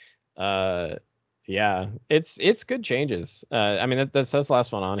 But yeah, it's good changes. I mean that's the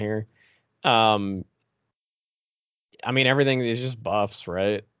last one on here. I mean everything is just buffs,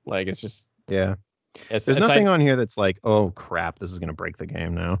 right? Like it's just yeah. There's nothing on here that's like, oh crap, this is gonna break the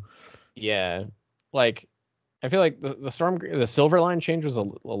game now. Yeah, like I feel like the Silverline change was a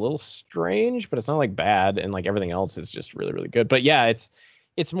little strange, but it's not like bad, and like everything else is just really really good. But yeah,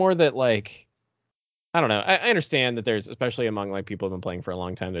 it's more that like I don't know. I understand that there's especially among like people who've been playing for a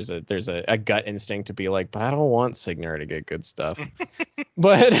long time. There's a gut instinct to be like, but I don't want Signar to get good stuff.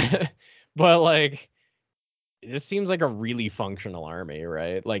 but like this seems like a really functional army,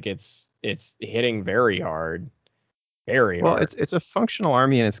 right? Like it's hitting very hard. Very well, hard. it's a functional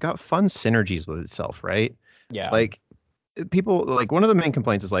army and it's got fun synergies with itself, right? Yeah. Like people like one of the main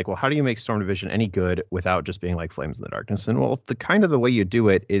complaints is like, well, how do you make Storm Division any good without just being like Flames in the Darkness? And well, the way you do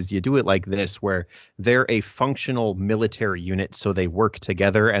it is you do it like this, where they're a functional military unit, so they work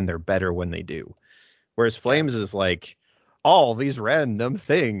together and they're better when they do. Whereas Flames is like all these random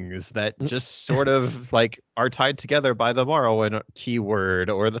things that just sort of like are tied together by the Morrowind keyword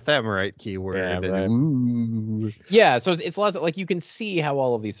or the Thammarite keyword. Yeah, and, right. Ooh. Yeah, so it's lots of like you can see how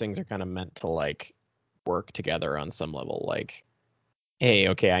all of these things are kind of meant to like work together on some level. Like, hey,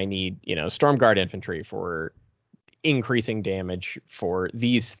 okay, I need Stormguard infantry for increasing damage for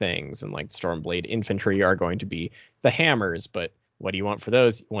these things, and like Stormblade infantry are going to be the hammers, but what do you want for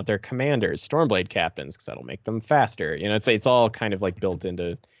those? You want their commanders, Stormblade captains, because that'll make them faster. It's all kind of like built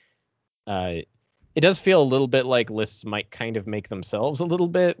into. It does feel a little bit like lists might kind of make themselves a little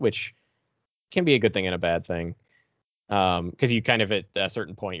bit, which can be a good thing and a bad thing. Because you kind of at a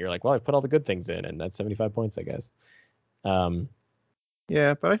certain point you're like, well, I've put all the good things in, and that's 75 points, I guess.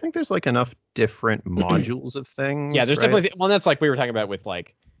 Yeah, but I think there's like enough different modules of things. Yeah, there's right? definitely well, that's like we were talking about with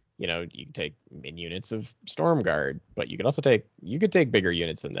like, you know, you can take min units of Stormguard, but you could take bigger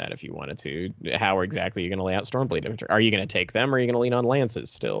units than that if you wanted to. How exactly are you going to lay out Stormbleed infantry? Are you going to take them, or are you going to lean on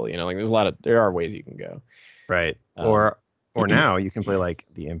lances still? You know, like there are ways you can go. Right. Or now you can play like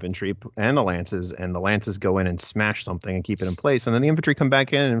the infantry and the lances, and the lances go in and smash something and keep it in place, and then the infantry come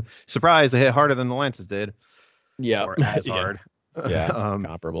back in and surprise, they hit harder than the lances did. Yeah, or as yeah. hard. Yeah,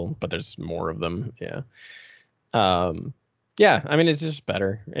 comparable, but there's more of them. Yeah. Yeah, I mean, it's just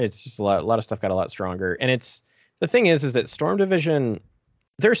better. It's just a lot of stuff got a lot stronger. And it's the thing is that Storm Division,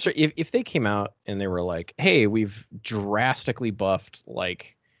 if they came out and they were like, hey, we've drastically buffed,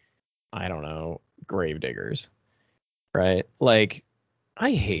 like, I don't know, Gravediggers, right? Like,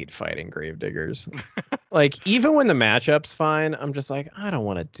 I hate fighting Gravediggers. Like, even when the matchup's fine, I'm just like, I don't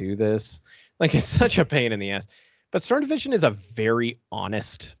want to do this. Like, it's such a pain in the ass. But Storm Division is a very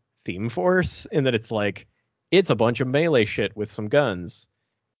honest theme force in that it's like, it's a bunch of melee shit with some guns.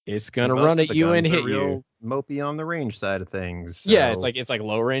 It's gonna run at you and hit you. Mopey on the range side of things. So. Yeah, it's like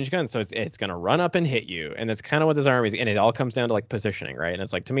low range guns, so it's gonna run up and hit you, and that's kind of what this army is. And it all comes down to like positioning, right? And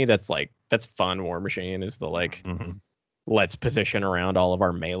it's like, to me, that's fun. War Machine is the like, let's position around all of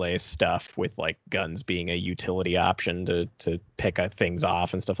our melee stuff with like guns being a utility option to pick things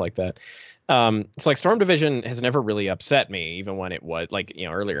off and stuff like that. So like Storm Division has never really upset me, even when it was like, you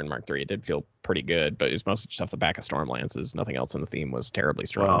know, earlier in Mark III, it did feel pretty good, but it was mostly just off the back of Storm Lances. Nothing else in the theme was terribly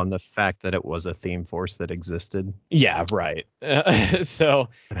strong. Well, and the fact that it was a theme force that existed. Yeah, right. So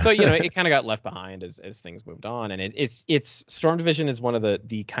you know, it kind of got left behind as things moved on, and it's Storm Division is one of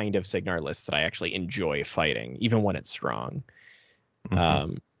the kind of Cygnar lists that I actually enjoy fighting, even when it's strong.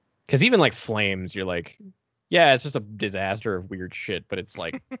 Because even like Flames, you're like, yeah, it's just a disaster of weird shit, but it's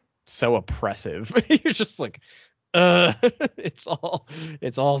like so oppressive. You're just like, it's all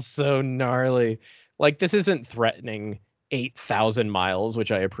so gnarly. Like, this isn't threatening 8,000 miles,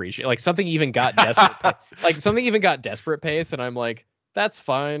 which I appreciate. Like, something even got desperate pace, and I'm like, that's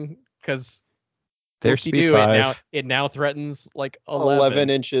fine, because it now threatens like 11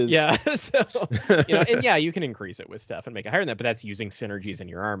 inches. Yeah, so you know, and yeah, you can increase it with stuff and make it higher than that, but that's using synergies in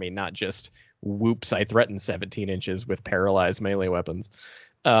your army, not just whoops, I threaten 17 inches with paralyzed melee weapons.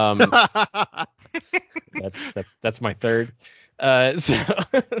 That's my third. So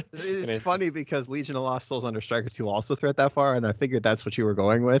it's funny because Legion of Lost Souls under Striker 2 also threat that far, and I figured that's what you were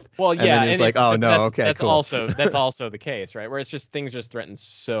going with. Well, and yeah, then it's like, oh no, okay, that's cool. also the case, right? Where it's just things just threaten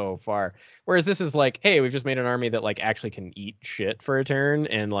so far. Whereas this is like, hey, we've just made an army that like actually can eat shit for a turn,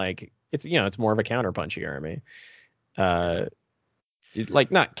 and like it's, you know, it's more of a counterpunchy army.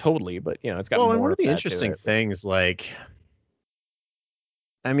 Like not totally, but you know, it's got more. And one of the interesting things, like,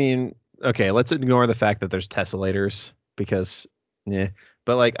 I mean, okay, let's ignore the fact that there's tesselators because, yeah,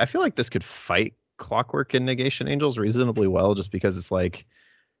 but like I feel like this could fight Clockwork and Negation Angels reasonably well, just because it's like,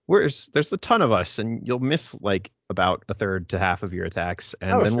 there's a ton of us, and you'll miss like about a third to half of your attacks,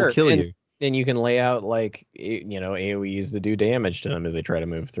 and then we'll kill you. And you can lay out like, you know, AoEs that do damage to them as they try to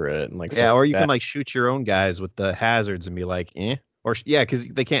move through it, and like, yeah, or you can like shoot your own guys with the hazards and be like, or yeah, because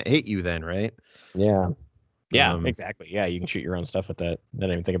they can't hit you then, right? Yeah, exactly. Yeah, you can shoot your own stuff with that. I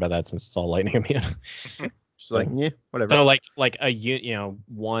didn't even think about that since it's all lightning immune. Just like, yeah, whatever. So like a you know,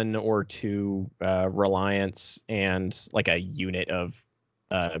 1 or 2 reliance and like a unit of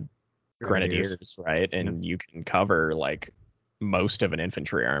grenadiers, right? And you can cover like most of an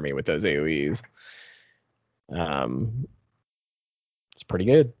infantry army with those AoEs. It's pretty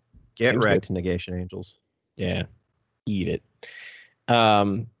good. Get wrecked, Negation Angels. Yeah, eat it.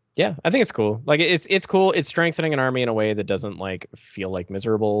 Yeah, I think it's cool. Like, it's cool. It's strengthening an army in a way that doesn't like feel like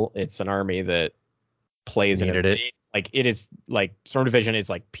miserable. It's an army that plays Needed it. Like, it is like Storm Division is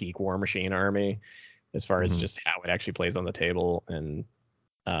like peak War Machine army as far as just how it actually plays on the table, and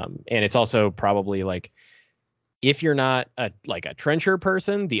it's also probably like, if you're not a trencher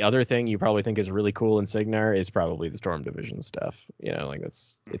person, the other thing you probably think is really cool in Cygnar is probably the Storm Division stuff. You know, like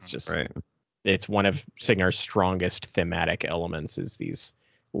it's just right. It's one of Cygnar's strongest thematic elements is these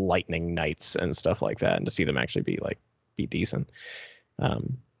lightning knights and stuff like that, and to see them actually be decent.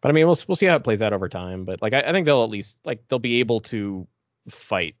 But I mean, we'll see how it plays out over time. But like, I think they'll at least like they'll be able to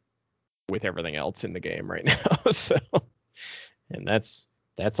fight with everything else in the game right now. So, and that's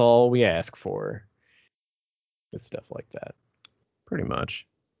all we ask for with stuff like that. Pretty much.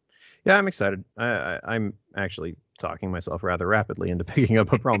 Yeah, I'm excited. I'm actually talking myself rather rapidly into picking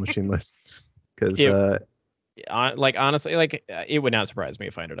up a Brawl Machine list because Like honestly, like it would not surprise me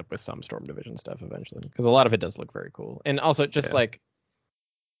if I ended up with some Storm Division stuff eventually, because a lot of it does look very cool, and also just like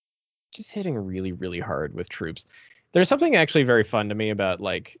just hitting really really hard with troops. There's something actually very fun to me about,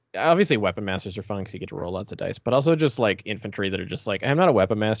 like, obviously weapon masters are fun because you get to roll lots of dice, but also just like infantry that are just like, I'm not a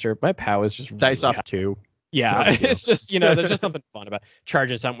weapon master, my POW is just Dice really off 2. Yeah, No big deal. it's just, there's just something fun about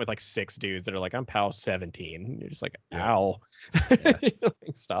charging something with like 6 dudes that are like, I'm POW 17. You're just like, ow. Like,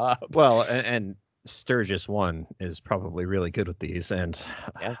 stop. Well, and Sturgis 1 is probably really good with these, and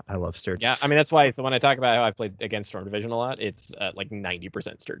Yeah. I love Sturgis. Yeah, I mean, that's why. So when I talk about how I played against Storm Division a lot, it's like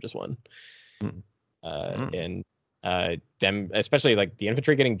 90% Sturgis 1. And them, especially like the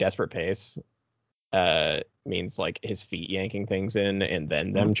infantry getting desperate pace, means like his feet yanking things in and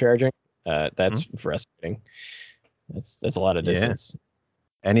then them charging. That's frustrating. That's a lot of distance.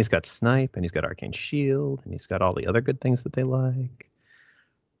 And he's got Snipe, and he's got Arcane Shield, and he's got all the other good things that they like.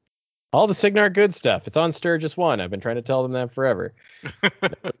 All the Signar good stuff. It's on Sturgis 1. I've been trying to tell them that forever.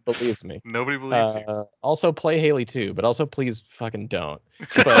 Nobody believes me. Nobody believes you. Also play Haley 2, but also please fucking don't.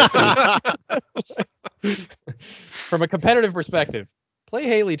 But from a competitive perspective, play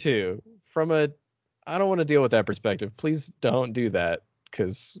Haley 2. From a I don't want to deal with that perspective. Please don't do that,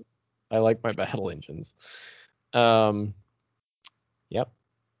 because I like my battle engines. Yep. Yeah,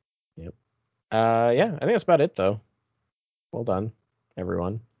 I think that's about it though. Well done,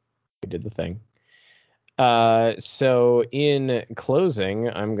 everyone. We did the thing. So in closing,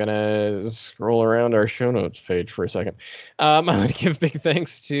 I'm gonna scroll around our show notes page for a second. I'm gonna give big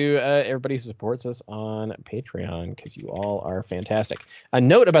thanks to everybody who supports us on Patreon, because you all are fantastic. A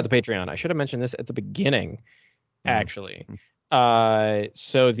note about the Patreon: I should have mentioned this at the beginning, actually.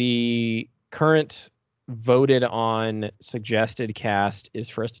 So the current voted on suggested cast is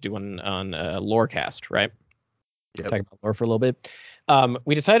for us to do one on Lorecast, right? Yep. Talk about lore for a little bit.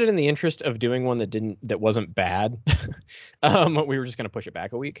 We decided, in the interest of doing one that wasn't bad, we were just going to push it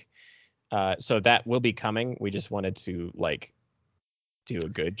back a week. So that will be coming. We just wanted to like do a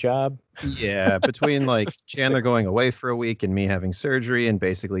good job. Yeah, between like Chandler going away for a week and me having surgery and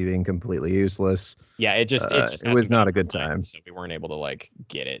basically being completely useless. Yeah, it it was not a good time. So we weren't able to like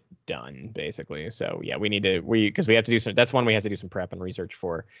get it done, basically. So yeah, because we have to do some. That's one we have to do some prep and research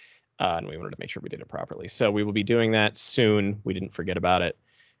for. And we wanted to make sure we did it properly. So we will be doing that soon. We didn't forget about it.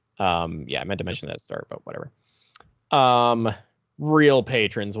 Yeah, I meant to mention that at the start, but whatever. Real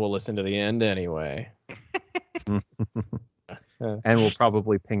patrons will listen to the end anyway. And we'll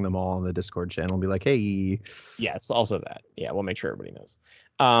probably ping them all on the Discord channel and be like, hey. Yes, also that. Yeah, we'll make sure everybody knows.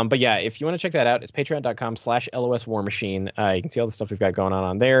 But yeah, if you want to check that out, it's patreon.com/LOS War Machine. You can see all the stuff we've got going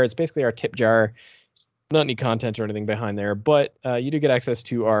on there. It's basically our tip jar. Not any content or anything behind there, but you do get access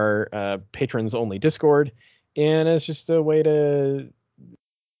to our patrons only Discord, and it's just a way to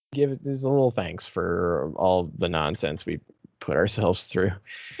give it this a little thanks for all the nonsense we put ourselves through.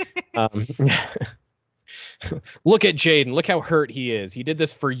 Look at Jaden. Look how hurt he is. He did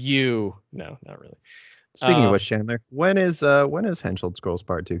this for you. No, not really. Speaking of which, Chandler, when is Henschel Scrolls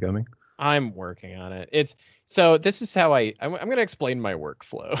Part 2 coming? I'm working on it. This is how I'm going to explain my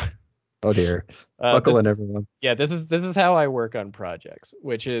workflow. Oh dear. Buckle in, everyone. Yeah, this is how I work on projects,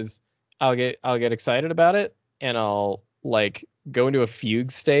 which is I'll get excited about it, and I'll like go into a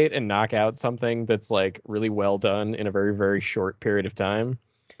fugue state and knock out something that's like really well done in a very, very short period of time.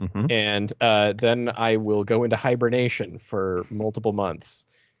 And then I will go into hibernation for multiple months.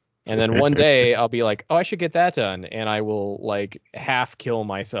 And then one day I'll be like, oh, I should get that done. And I will like half kill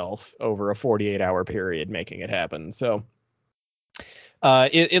myself over a 48-hour period making it happen. So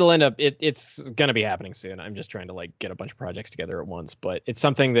it'll end up it's gonna be happening soon. I'm just trying to like get a bunch of projects together at once, but it's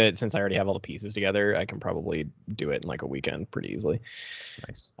something that, since I already have all the pieces together, I can probably do it in like a weekend pretty easily.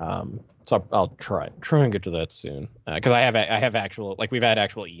 Nice. So I'll try and get to that soon, because I have actual, like, we've had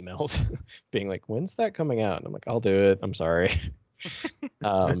actual emails being like, when's that coming out? And I'm like, I'll do it, I'm sorry.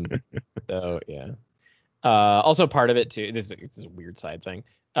 So yeah. Also part of it too, it's a weird side thing.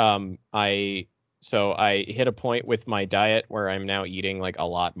 I hit a point with my diet where I'm now eating like a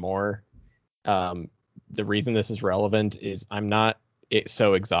lot more. The reason this is relevant is I'm not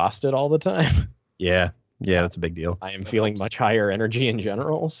so exhausted all the time. Yeah, that's a big deal. I am feeling much higher energy in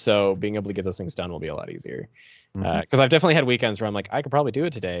general, so being able to get those things done will be a lot easier. Because I've definitely had weekends where I'm like, I could probably do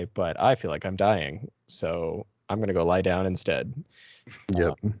it today, but I feel like I'm dying, so I'm gonna go lie down instead.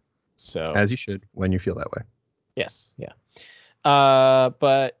 Yep. So as you should when you feel that way. Yes. Yeah.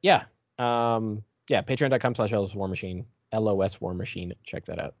 But yeah. Yeah. Patreon.com/LOS War Machine. LOS War Machine. Check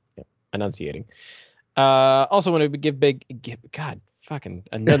that out. Yep. Enunciating. Also want to give God fucking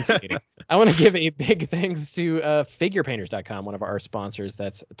enunciating. I want to give a big thanks to figurepainters.com, one of our sponsors.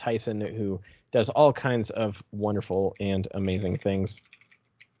 That's Tyson, who does all kinds of wonderful and amazing things.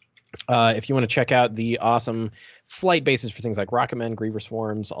 If you want to check out the awesome flight bases for things like Rocketmen, Griever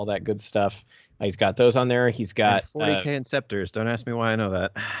Swarms, all that good stuff, he's got those on there. He's got 40K in Scepters. Don't ask me why I know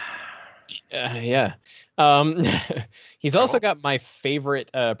that. Yeah. He's also got my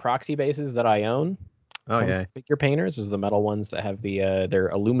favorite proxy bases that I own. Oh yeah, Figure Painters is the metal ones that have the they're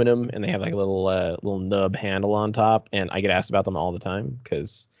aluminum and they have like a little nub handle on top, and I get asked about them all the time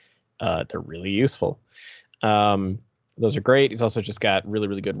because they're really useful. Those are great. He's also just got really,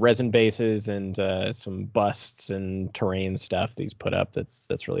 really good resin bases and some busts and terrain stuff that he's put up.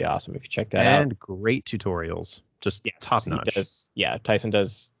 That's really awesome. If you check that out. And great tutorials, just Yes, top notch. He does. Yeah, Tyson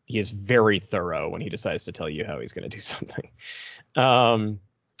does. He is very thorough when he decides to tell you how he's going to do something.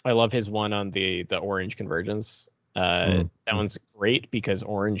 I love his one on the orange convergence. That one's great because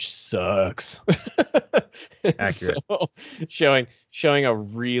orange sucks. Accurate. So showing a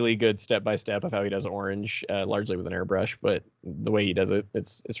really good step by step of how he does orange, largely with an airbrush, but the way he does it,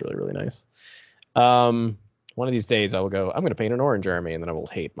 it's really, really nice. One of these days I will go, I'm going to paint an orange army, and then I will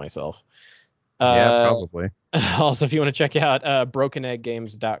hate myself. Yeah, probably. Also, if you want to check out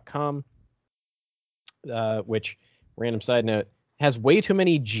brokenegggames.com, which, random side note, has way too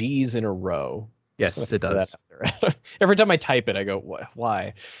many G's in a row. Yes, it does. Every time I type it, I go,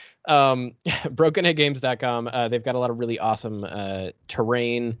 why? Brokenegggames.com, they've got a lot of really awesome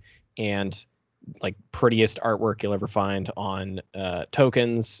terrain and like prettiest artwork you'll ever find on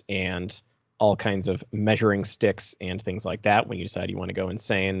tokens and all kinds of measuring sticks and things like that when you decide you want to go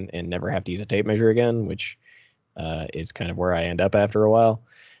insane and never have to use a tape measure again, which is kind of where I end up after a while.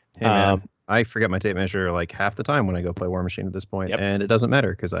 Hey man, I forget my tape measure like half the time when I go play War Machine at this point, and it doesn't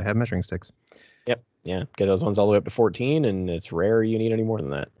matter because I have measuring sticks. Yep, yeah, get those ones all the way up to 14, and it's rare you need any more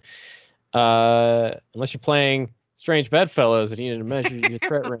than that. Unless you're playing Strange Bedfellows and you need to measure your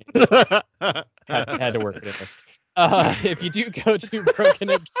threat range. had to work it in there. If you do go to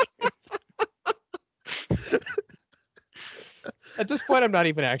Broken Egg Games, at this point, I'm not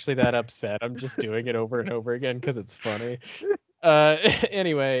even actually that upset. I'm just doing it over and over again because it's funny.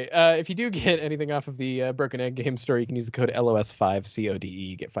 Anyway, if you do get anything off of the Broken Egg Game store, you can use the code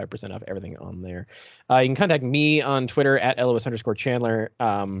LOS5CODE. Get 5% off everything on there. You can contact me on Twitter at LOS_Chandler.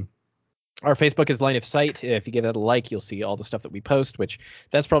 Our Facebook is Line of Sight. If you give that a like, you'll see all the stuff that we post, which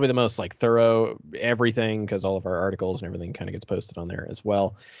that's probably the most like thorough everything because all of our articles and everything kind of gets posted on there as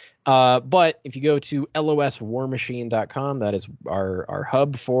well. But if you go to loswarmachine.com, that is our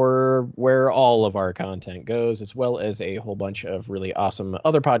hub for where all of our content goes, as well as a whole bunch of really awesome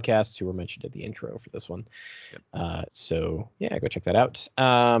other podcasts who were mentioned at the intro for this one. Yep. So yeah, go check that out.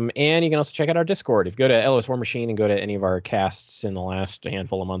 And you can also check out our Discord. If you go to LOS War Machine and go to any of our casts in the last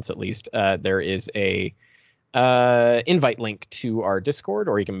handful of months at least, there is a invite link to our Discord,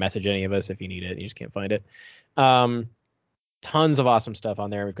 or you can message any of us if you need it. You just can't find it. Tons of awesome stuff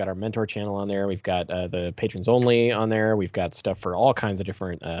on there. We've got our mentor channel on there. We've got the patrons only on there. We've got stuff for all kinds of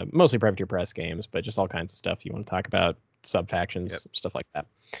different, mostly Privateer Press games, but just all kinds of stuff you want to talk about, sub factions, stuff like that.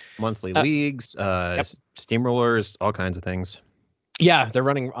 Monthly leagues, steamrollers, all kinds of things. Yeah, they're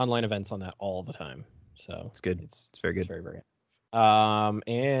running online events on that all the time. So it's good. It's very good. It's very, very good.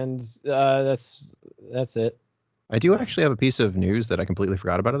 And that's it. I do actually have a piece of news that I completely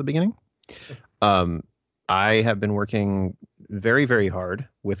forgot about at the beginning. I have been working very, very hard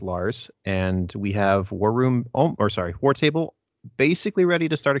with Lars, and we have War Table basically ready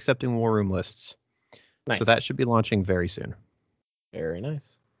to start accepting War Room lists. Nice. So that should be launching very soon. Very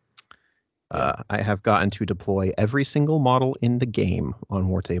nice. I have gotten to deploy every single model in the game on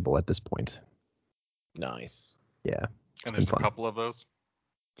War Table at this point. Nice. Yeah. And there's a couple of those?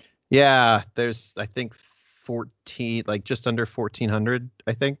 Yeah, there's, I think, 14, like just under 1,400,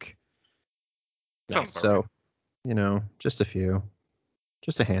 I think. Nice. So, just a few,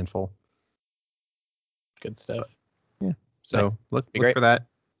 just a handful. Good stuff. But, yeah. So nice. look for that.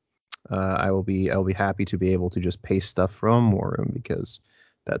 I will be happy to be able to just paste stuff from War Room because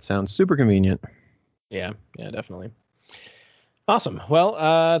that sounds super convenient. Yeah, definitely. Awesome.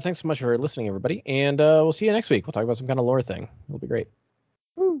 Well, thanks so much for listening, everybody, and we'll see you next week. We'll talk about some kind of lore thing. It'll be great.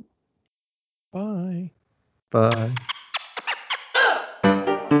 Woo. Bye. Bye.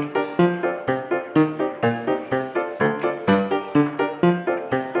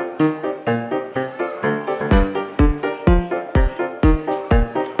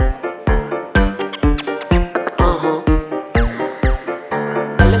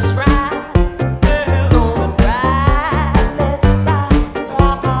 Let's ride.